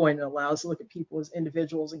never going to allow us to look at people as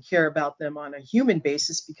individuals and care about them on a human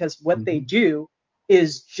basis, because what they do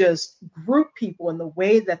is just group people in the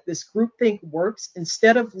way that this groupthink works.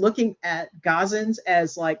 Instead of looking at Gazans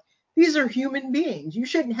as like, these are human beings, you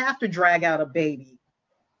shouldn't have to drag out a baby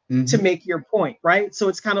to make your point, right? So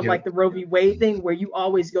it's kind of like the Roe v. Wade thing, where you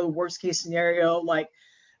always go worst case scenario, like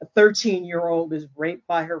a 13-year-old is raped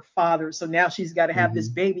by her father, so now she's got to have this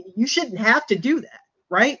baby. You shouldn't have to do that,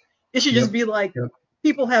 right? It should just be like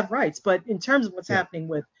people have rights. But in terms of what's happening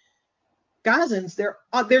with Gazans,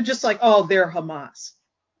 they're just like, oh, they're Hamas.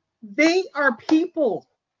 They are people.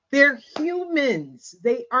 They're humans.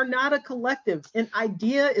 They are not a collective. An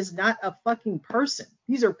idea is not a fucking person.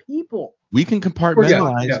 These are people. We can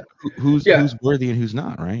compartmentalize who's worthy and who's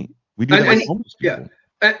not, right? We do that with homeless people.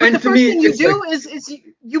 And the to first me, thing you do like, is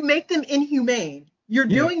you make them inhumane. You're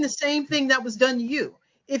doing the same thing that was done to you.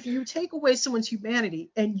 If you take away someone's humanity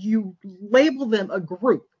and you label them a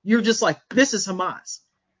group, you're just like, this is Hamas.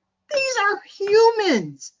 These are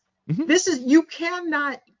humans. This is, you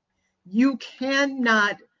cannot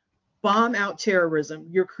bomb out terrorism.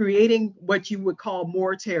 You're creating what you would call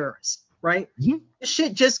more terrorists, right? This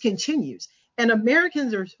shit just continues. And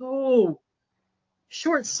Americans are so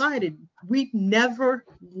short-sighted. We never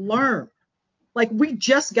learn. Like, we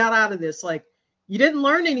just got out of this. Like, you didn't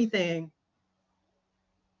learn anything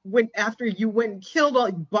after you went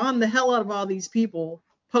and bombed the hell out of all these people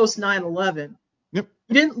post 9/11. You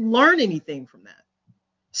didn't learn anything from that.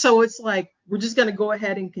 So it's like, we're just going to go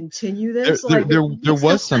ahead and continue this. There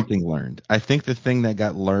was something learned. I think the thing that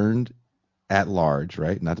got learned at large,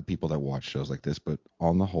 right? Not the people that watch shows like this, but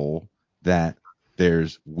on the whole, that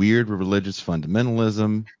there's weird religious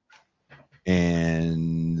fundamentalism,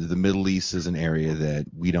 and the Middle East is an area that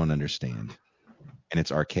we don't understand, and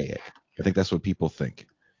it's archaic. I think that's what people think.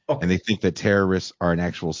 Okay. And they think that terrorists are an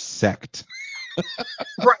actual sect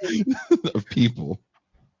Right. of people.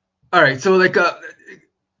 All right. So like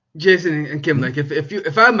Jason and Kim, like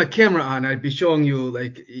if I had my camera on, I'd be showing you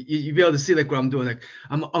like you'd be able to see like what I'm doing. Like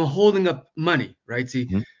I'm holding up money, right? See,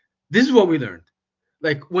 this is what we learned.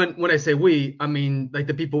 Like when I say we, I mean like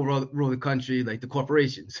the people who rule the country, like the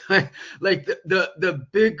corporations. Like the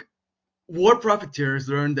big war profiteers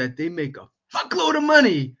learned that they make a fuckload of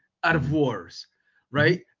money out of wars,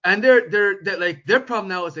 right? And they're like their problem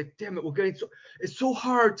now is like, damn it, we're getting it's so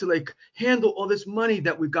hard to like handle all this money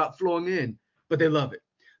that we got flowing in, but they love it.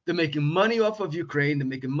 They're making money off of Ukraine. They're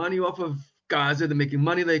making money off of Gaza. They're making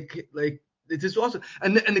money like it's just awesome.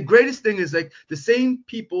 And the greatest thing is like the same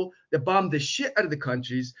people that bomb the shit out of the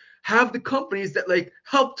countries have the companies that like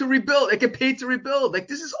help to rebuild. They get paid to rebuild. Like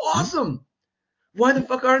this is awesome. Why the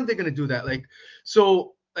fuck aren't they gonna do that? Like,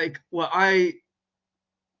 so like what I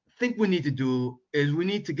think we need to do is we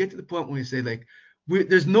need to get to the point where we say like,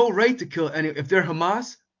 there's no right to kill any. If they're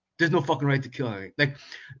Hamas, there's no fucking right to kill any. Like,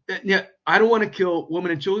 yeah, I don't want to kill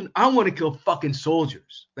women and children. I want to kill fucking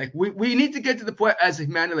soldiers. Like, we need to get to the point as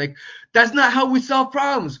humanity. Like, that's not how we solve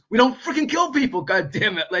problems. We don't freaking kill people. God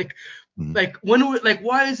damn it. Like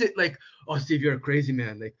why is it like, oh, Steve, you're a crazy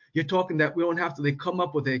man. Like you're talking that we don't have to like come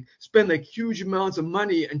up with spend like huge amounts of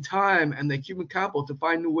money and time and like human capital to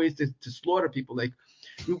find new ways to slaughter people. Like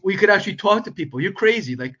we could actually talk to people. You're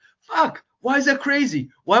crazy. Like, fuck. Why is that crazy?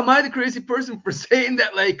 Why am I the crazy person for saying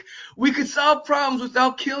that like we could solve problems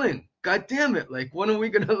without killing? God damn it. Like when are we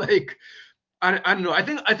gonna like I don't know. I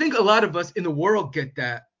think a lot of us in the world get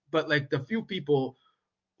that, but like the few people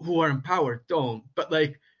who are empowered don't. But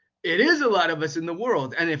like it is a lot of us in the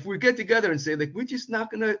world. And if we get together and say like we're just not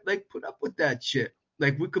gonna like put up with that shit,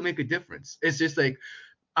 like we could make a difference. It's just like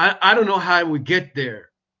I don't know how we get there,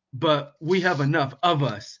 but we have enough of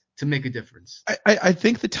us to make a difference. I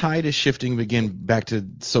think the tide is shifting again back to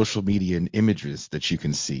social media and images that you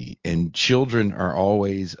can see. And children are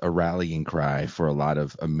always a rallying cry for a lot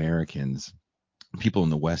of Americans, people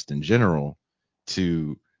in the West in general,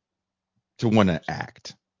 to want to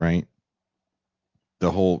act, right?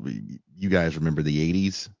 You guys remember the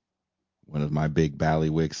 80s? One of my big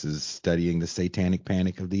bailiwicks is studying the satanic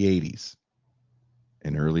panic of the 80s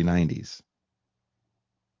and early 90s.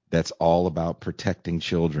 That's all about protecting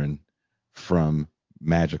children from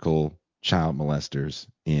magical child molesters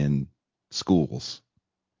in schools.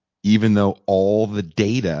 Even though all the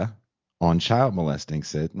data on child molesting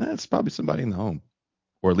said, it's probably somebody in the home,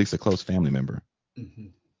 or at least a close family member. Mm-hmm.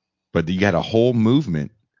 But you got a whole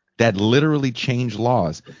movement that literally changed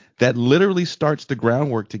laws, that literally starts the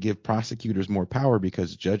groundwork to give prosecutors more power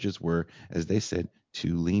because judges were, as they said,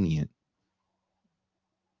 too lenient.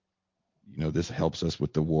 This helps us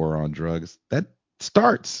with the war on drugs. That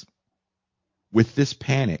starts with this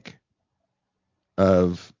panic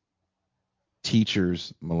of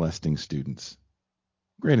teachers molesting students.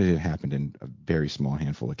 Granted, it happened in a very small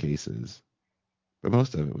handful of cases, but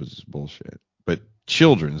most of it was just bullshit. But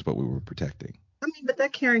children is what we were protecting. I mean, but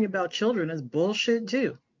that caring about children is bullshit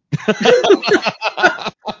too.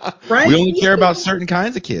 Right? We only care about certain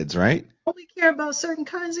kinds of kids, right? Only care about certain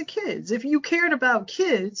kinds of kids. If you cared about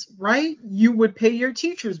kids, right, you would pay your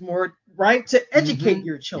teachers more, right, to educate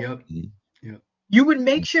your children. Yep. You would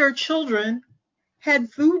make sure children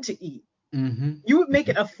had food to eat. Mm-hmm. You would make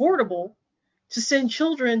it affordable to send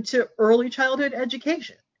children to early childhood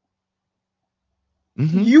education.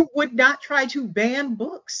 Mm-hmm. You would not try to ban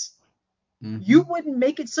books. Mm-hmm. You wouldn't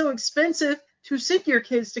make it so expensive to send your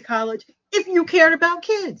kids to college if you cared about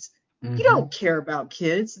kids. Mm-hmm. You don't care about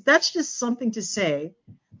kids. That's just something to say,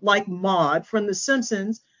 like Maude from The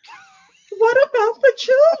Simpsons. What about the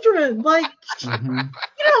children? Like, you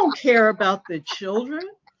don't care about the children.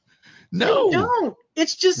 No. You don't.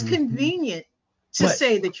 It's just convenient to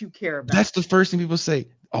say that you care about. That's the first thing people say.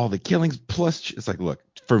 Oh, the killings plus. It's like, look,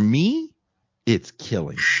 for me, it's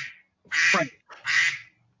killing. Right.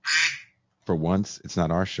 For once, it's not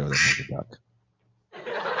our show that has a duck.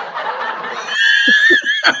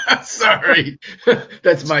 Sorry,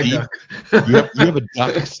 that's my Steve, duck. you have a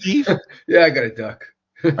duck, Steve? Yeah, I got a duck.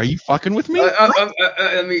 Are you fucking with me?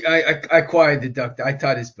 I quieted the duck. I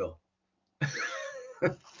taught his bill.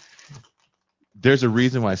 There's a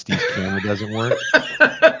reason why Steve's camera doesn't work.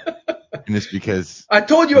 And it's because I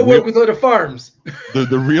told you the I work real, with other farms.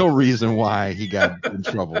 the real reason why he got in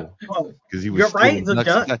trouble Well, because he was you're right. stealing The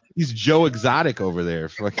ducks. duck. He's Joe Exotic over there.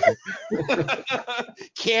 Fucking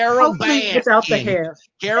Carol Hopefully without the Baskin. hair.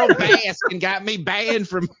 Carol Baskin got me banned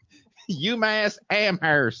from UMass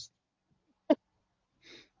Amherst.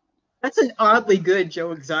 That's an oddly good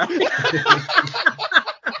Joe Exotic.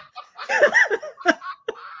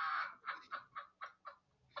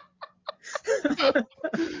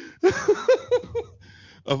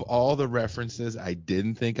 Of all the references I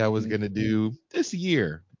didn't think I was going to do this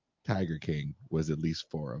year, Tiger King was at least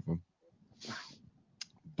 4 of them.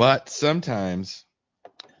 But sometimes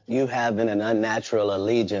You having an unnatural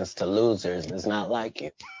allegiance to losers is not like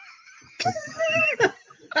you.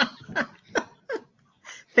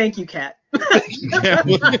 Thank you, Kat.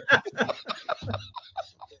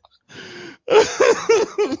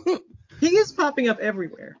 He is popping up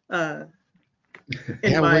everywhere. In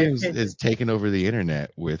Cat my Williams opinion. is taking over the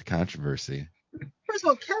internet with controversy. First of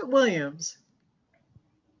all, Cat Williams,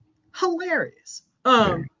 hilarious.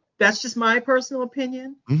 That's just my personal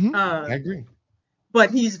opinion. I agree.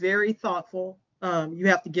 But he's very thoughtful. You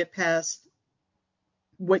have to get past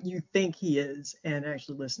what you think he is and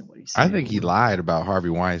actually listen to what he's saying. I think he lied about Harvey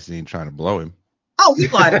Weinstein trying to blow him. Oh, he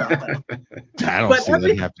lied about that. I don't see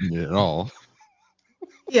that happening at all.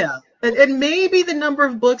 Yeah. And maybe the number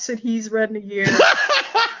of books that he's read in a year.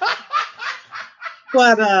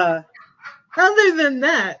 But other than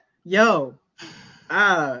that,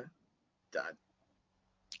 I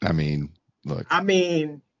mean, look.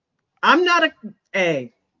 I'm not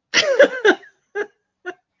a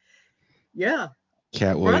yeah.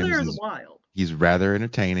 Cat Brother Williams is wild. He's rather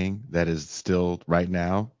entertaining. That is still right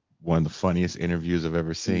now one of the funniest interviews I've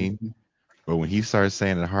ever seen. Mm-hmm. But when he started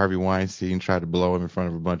saying that Harvey Weinstein tried to blow him in front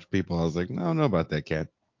of a bunch of people, I was like, no, I don't know about that, Cat.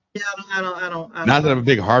 Yeah, I don't. Not that I'm a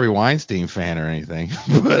big Harvey Weinstein fan or anything,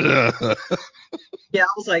 but yeah,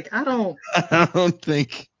 I was like, I don't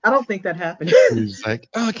think that happened. He's like,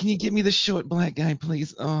 oh, can you get me the short black guy,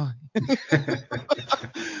 please? Oh,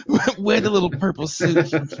 wear the little purple suit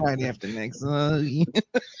from Friday After Next.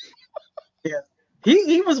 Yeah,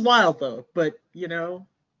 he was wild though. But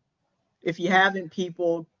if you haven't,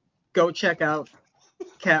 people go check out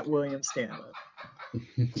Cat Williams stand up.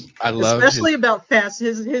 I love especially about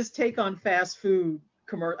his take on fast food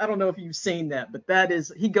commercial. I don't know if you've seen that, but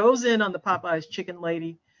he goes in on the Popeyes chicken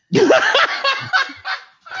lady.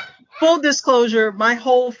 Full disclosure, my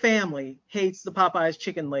whole family hates the Popeyes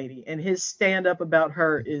chicken lady, and his stand up about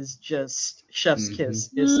her is just chef's kiss.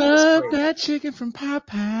 Love that chicken from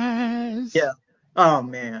Popeyes. Yeah. Oh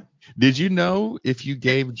man. Did you know if you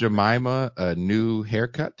gave Jemima a new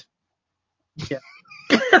haircut? Yeah.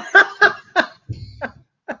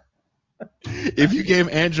 If you gave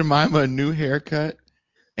Aunt Jemima a new haircut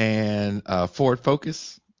and Ford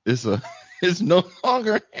Focus is no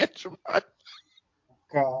longer Aunt Jemima.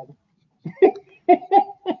 God.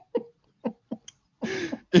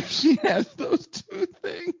 If she has those 2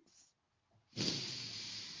 things.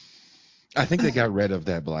 I think they got rid of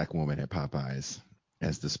that black woman at Popeyes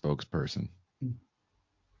as the spokesperson.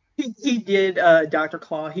 He did, Dr.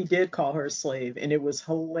 Claw, he did call her a slave, and it was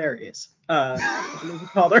hilarious. He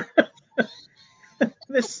called her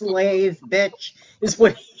the slave bitch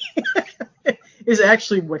is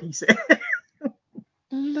actually what he said.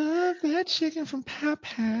 Love that chicken from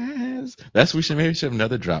Popeyes. Maybe we should have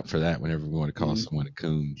another drop for that whenever we want to call someone a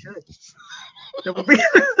coon.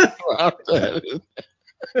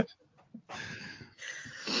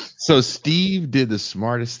 So Steve did the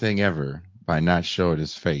smartest thing ever by not showing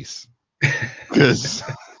his face. Because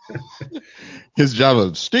his job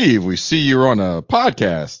of, Steve, we see you're on a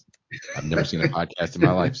podcast. I've never seen a podcast in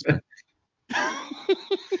my life, sir.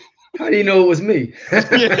 How do you know it was me?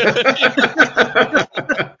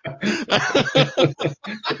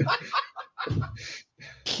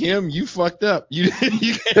 Kim, you fucked up. You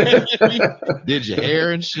did your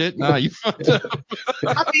hair and shit. Nah, you fucked up.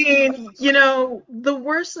 I mean, the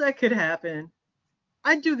worst that could happen,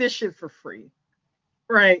 I do this shit for free,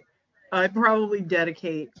 right? I'd probably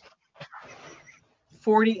dedicate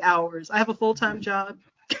 40 hours. I have a full-time job.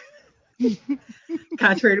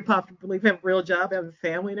 Contrary to popular belief, I have a real job, I have a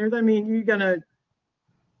family and everything. I mean, you're going to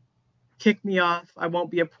kick me off. I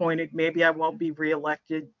won't be appointed. Maybe I won't be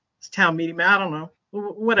reelected. It's town meeting. I don't know.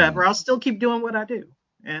 Whatever. I'll still keep doing what I do,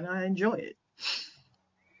 and I enjoy it.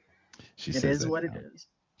 It is what it is.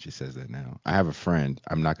 She says that now. I have a friend.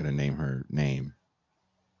 I'm not going to name her name.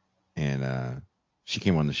 And she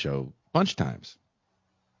came on the show a bunch of times.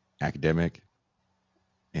 Academic.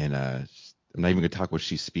 And I'm not even going to talk what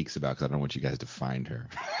she speaks about because I don't want you guys to find her.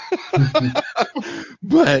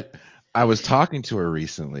 But I was talking to her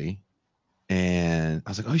recently, and I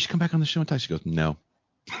was like, "Oh, you should come back on the show and talk." She goes, "No."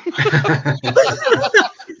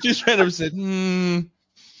 She straight up said, She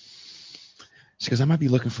goes, "I might be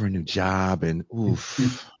looking for a new job, and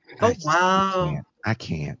oof, Oh, wow. I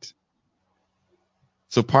can't."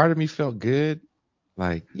 So part of me felt good,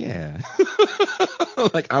 like, yeah,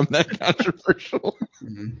 like I'm that controversial.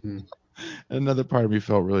 Mm-hmm. Another part of me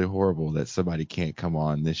felt really horrible that somebody can't come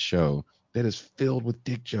on this show that is filled with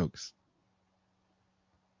dick jokes.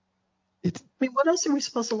 I mean, what else are we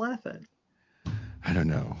supposed to laugh at? I don't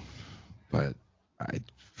know, but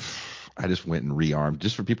I just went and rearmed.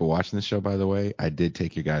 Just for people watching the show, by the way, I did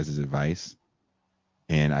take your guys' advice,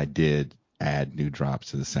 and I did add new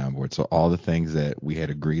drops to the soundboard. So all the things that we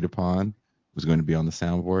had agreed upon was going to be on the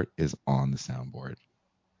soundboard is on the soundboard.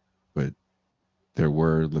 But there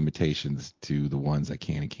were limitations to the ones I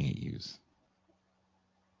can and can't use.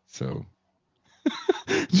 So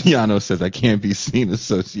Giano says I can't be seen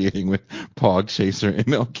associating with Pog Chaser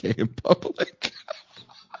MLK in public.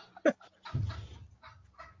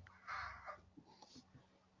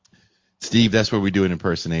 Steve, that's where we do an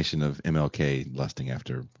impersonation of MLK lusting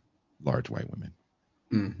after large white women.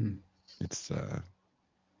 Mm-hmm. It's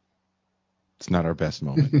not our best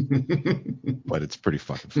moment, but it's pretty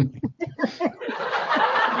fucking funny.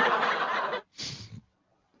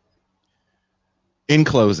 In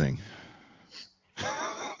closing,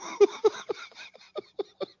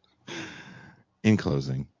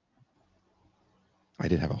 I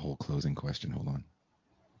did have a whole closing question. Hold on.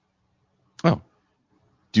 Oh,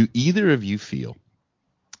 do either of you feel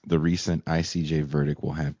the recent ICJ verdict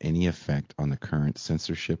will have any effect on the current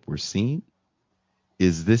censorship we're seeing?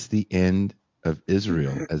 Is this the end of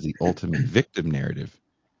Israel as the ultimate victim narrative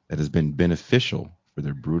that has been beneficial for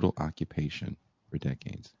their brutal occupation for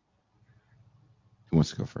decades? Who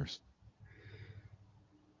wants to go first?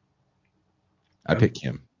 I picked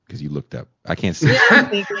Kim because you looked up. I can't see. Yeah, I'm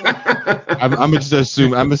thinking.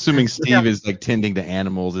 I'm assuming Steve Yeah. is like tending to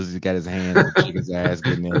animals. He's got his hands in the chicken's ass,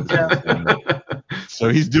 getting eggs. Yeah. So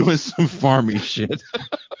he's doing some farmy shit.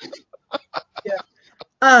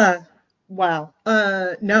 Yeah. Wow.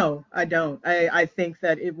 No, I don't. I think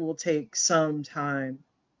that it will take some time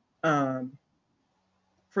um,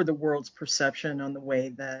 for the world's perception on the way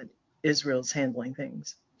that Israel's handling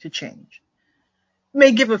things to change.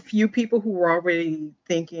 May give a few people who were already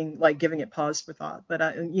thinking, like giving it pause for thought, but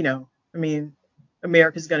I mean,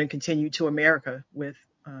 America's going to continue to America with,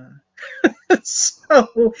 so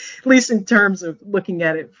at least in terms of looking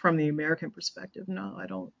at it from the American perspective,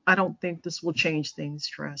 no, I don't think this will change things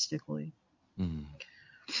drastically. Mm.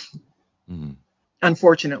 Mm.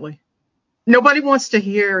 Unfortunately, nobody wants to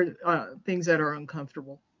hear things that are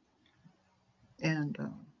uncomfortable, and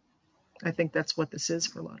I think that's what this is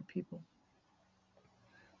for a lot of people.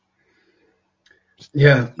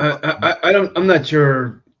 Yeah, I'm not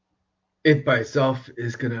sure it by itself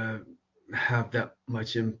is gonna have that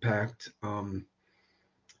much impact. And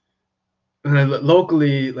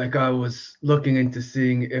locally, like I was looking into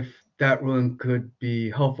seeing if that ruling could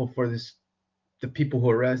be helpful for the people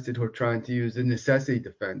who are arrested who are trying to use the necessity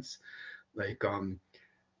defense, like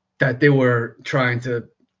that they were trying to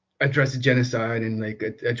address the genocide and like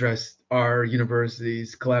address our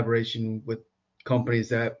university's collaboration with companies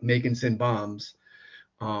that make and send bombs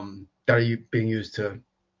that are being used to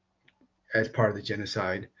as part of the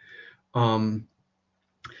genocide. In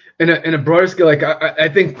a broader scale, like I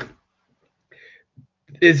think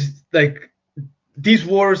is like these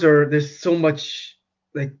wars are there's so much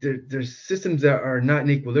like there's systems that are not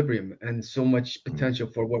in equilibrium and so much potential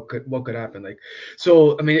for what could happen. Like,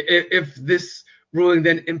 so I mean, if this ruling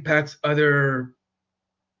then impacts other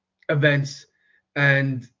events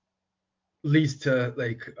and leads to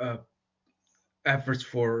like efforts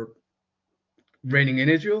for reigning in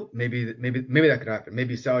Israel, maybe that could happen.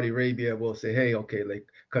 Maybe Saudi Arabia will say, hey, okay, like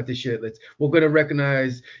cut this shit. We're gonna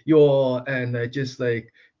recognize you all and just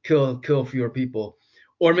like kill fewer people,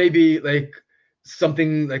 or maybe like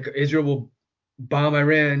something like Israel will bomb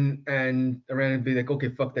Iran and Iran would be like, okay,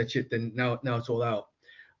 fuck that shit. Then now it's all out.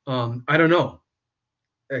 I don't know.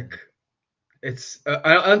 Like it's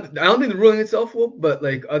I don't think the ruling itself will, but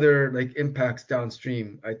like other like impacts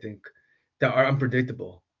downstream, I think that are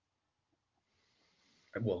unpredictable.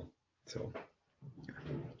 Well, so.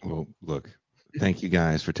 Well, look, thank you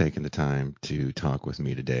guys for taking the time to talk with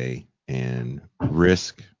me today and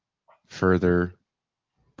risk further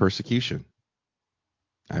persecution.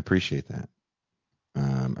 I appreciate that.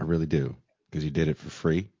 I really do, because you did it for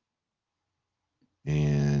free,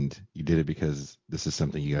 and you did it because this is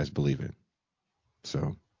something you guys believe in.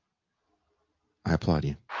 So I applaud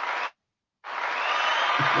you.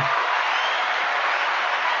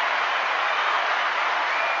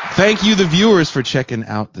 Thank you, the viewers, for checking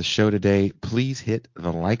out the show today. Please hit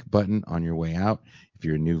the like button on your way out. If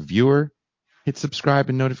you're a new viewer, hit subscribe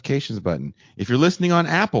and notifications button. If you're listening on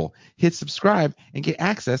Apple, hit subscribe and get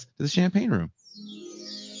access to the Champagne Room,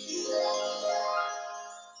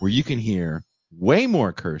 where you can hear way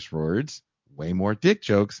more curse words, way more dick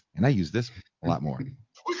jokes, and I use this a lot more.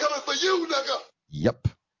 We coming for you, nigga. Yep.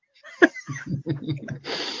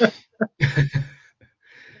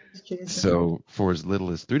 So for as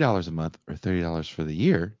little as $3 a month or $30 for the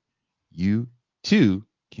year, you too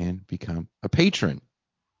can become a patron.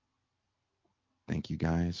 Thank you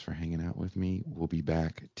guys for hanging out with me. We'll be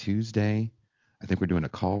back Tuesday. I think we're doing a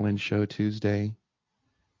call-in show Tuesday.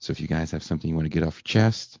 So if you guys have something you want to get off your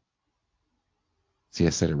chest, see,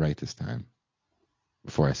 I said it right this time.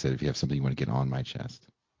 Before I said if you have something you want to get on my chest,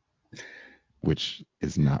 which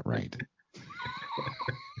is not right.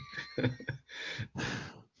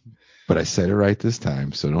 But I said it right this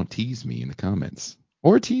time, so don't tease me in the comments.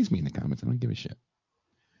 Or tease me in the comments. I don't give a shit.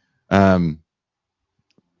 We'll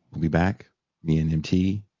be back. Me and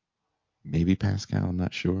MT. Maybe Pascal, I'm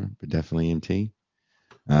not sure, but definitely MT.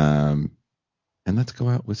 And let's go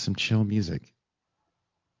out with some chill music.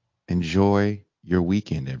 Enjoy your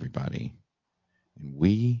weekend, everybody. And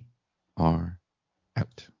we are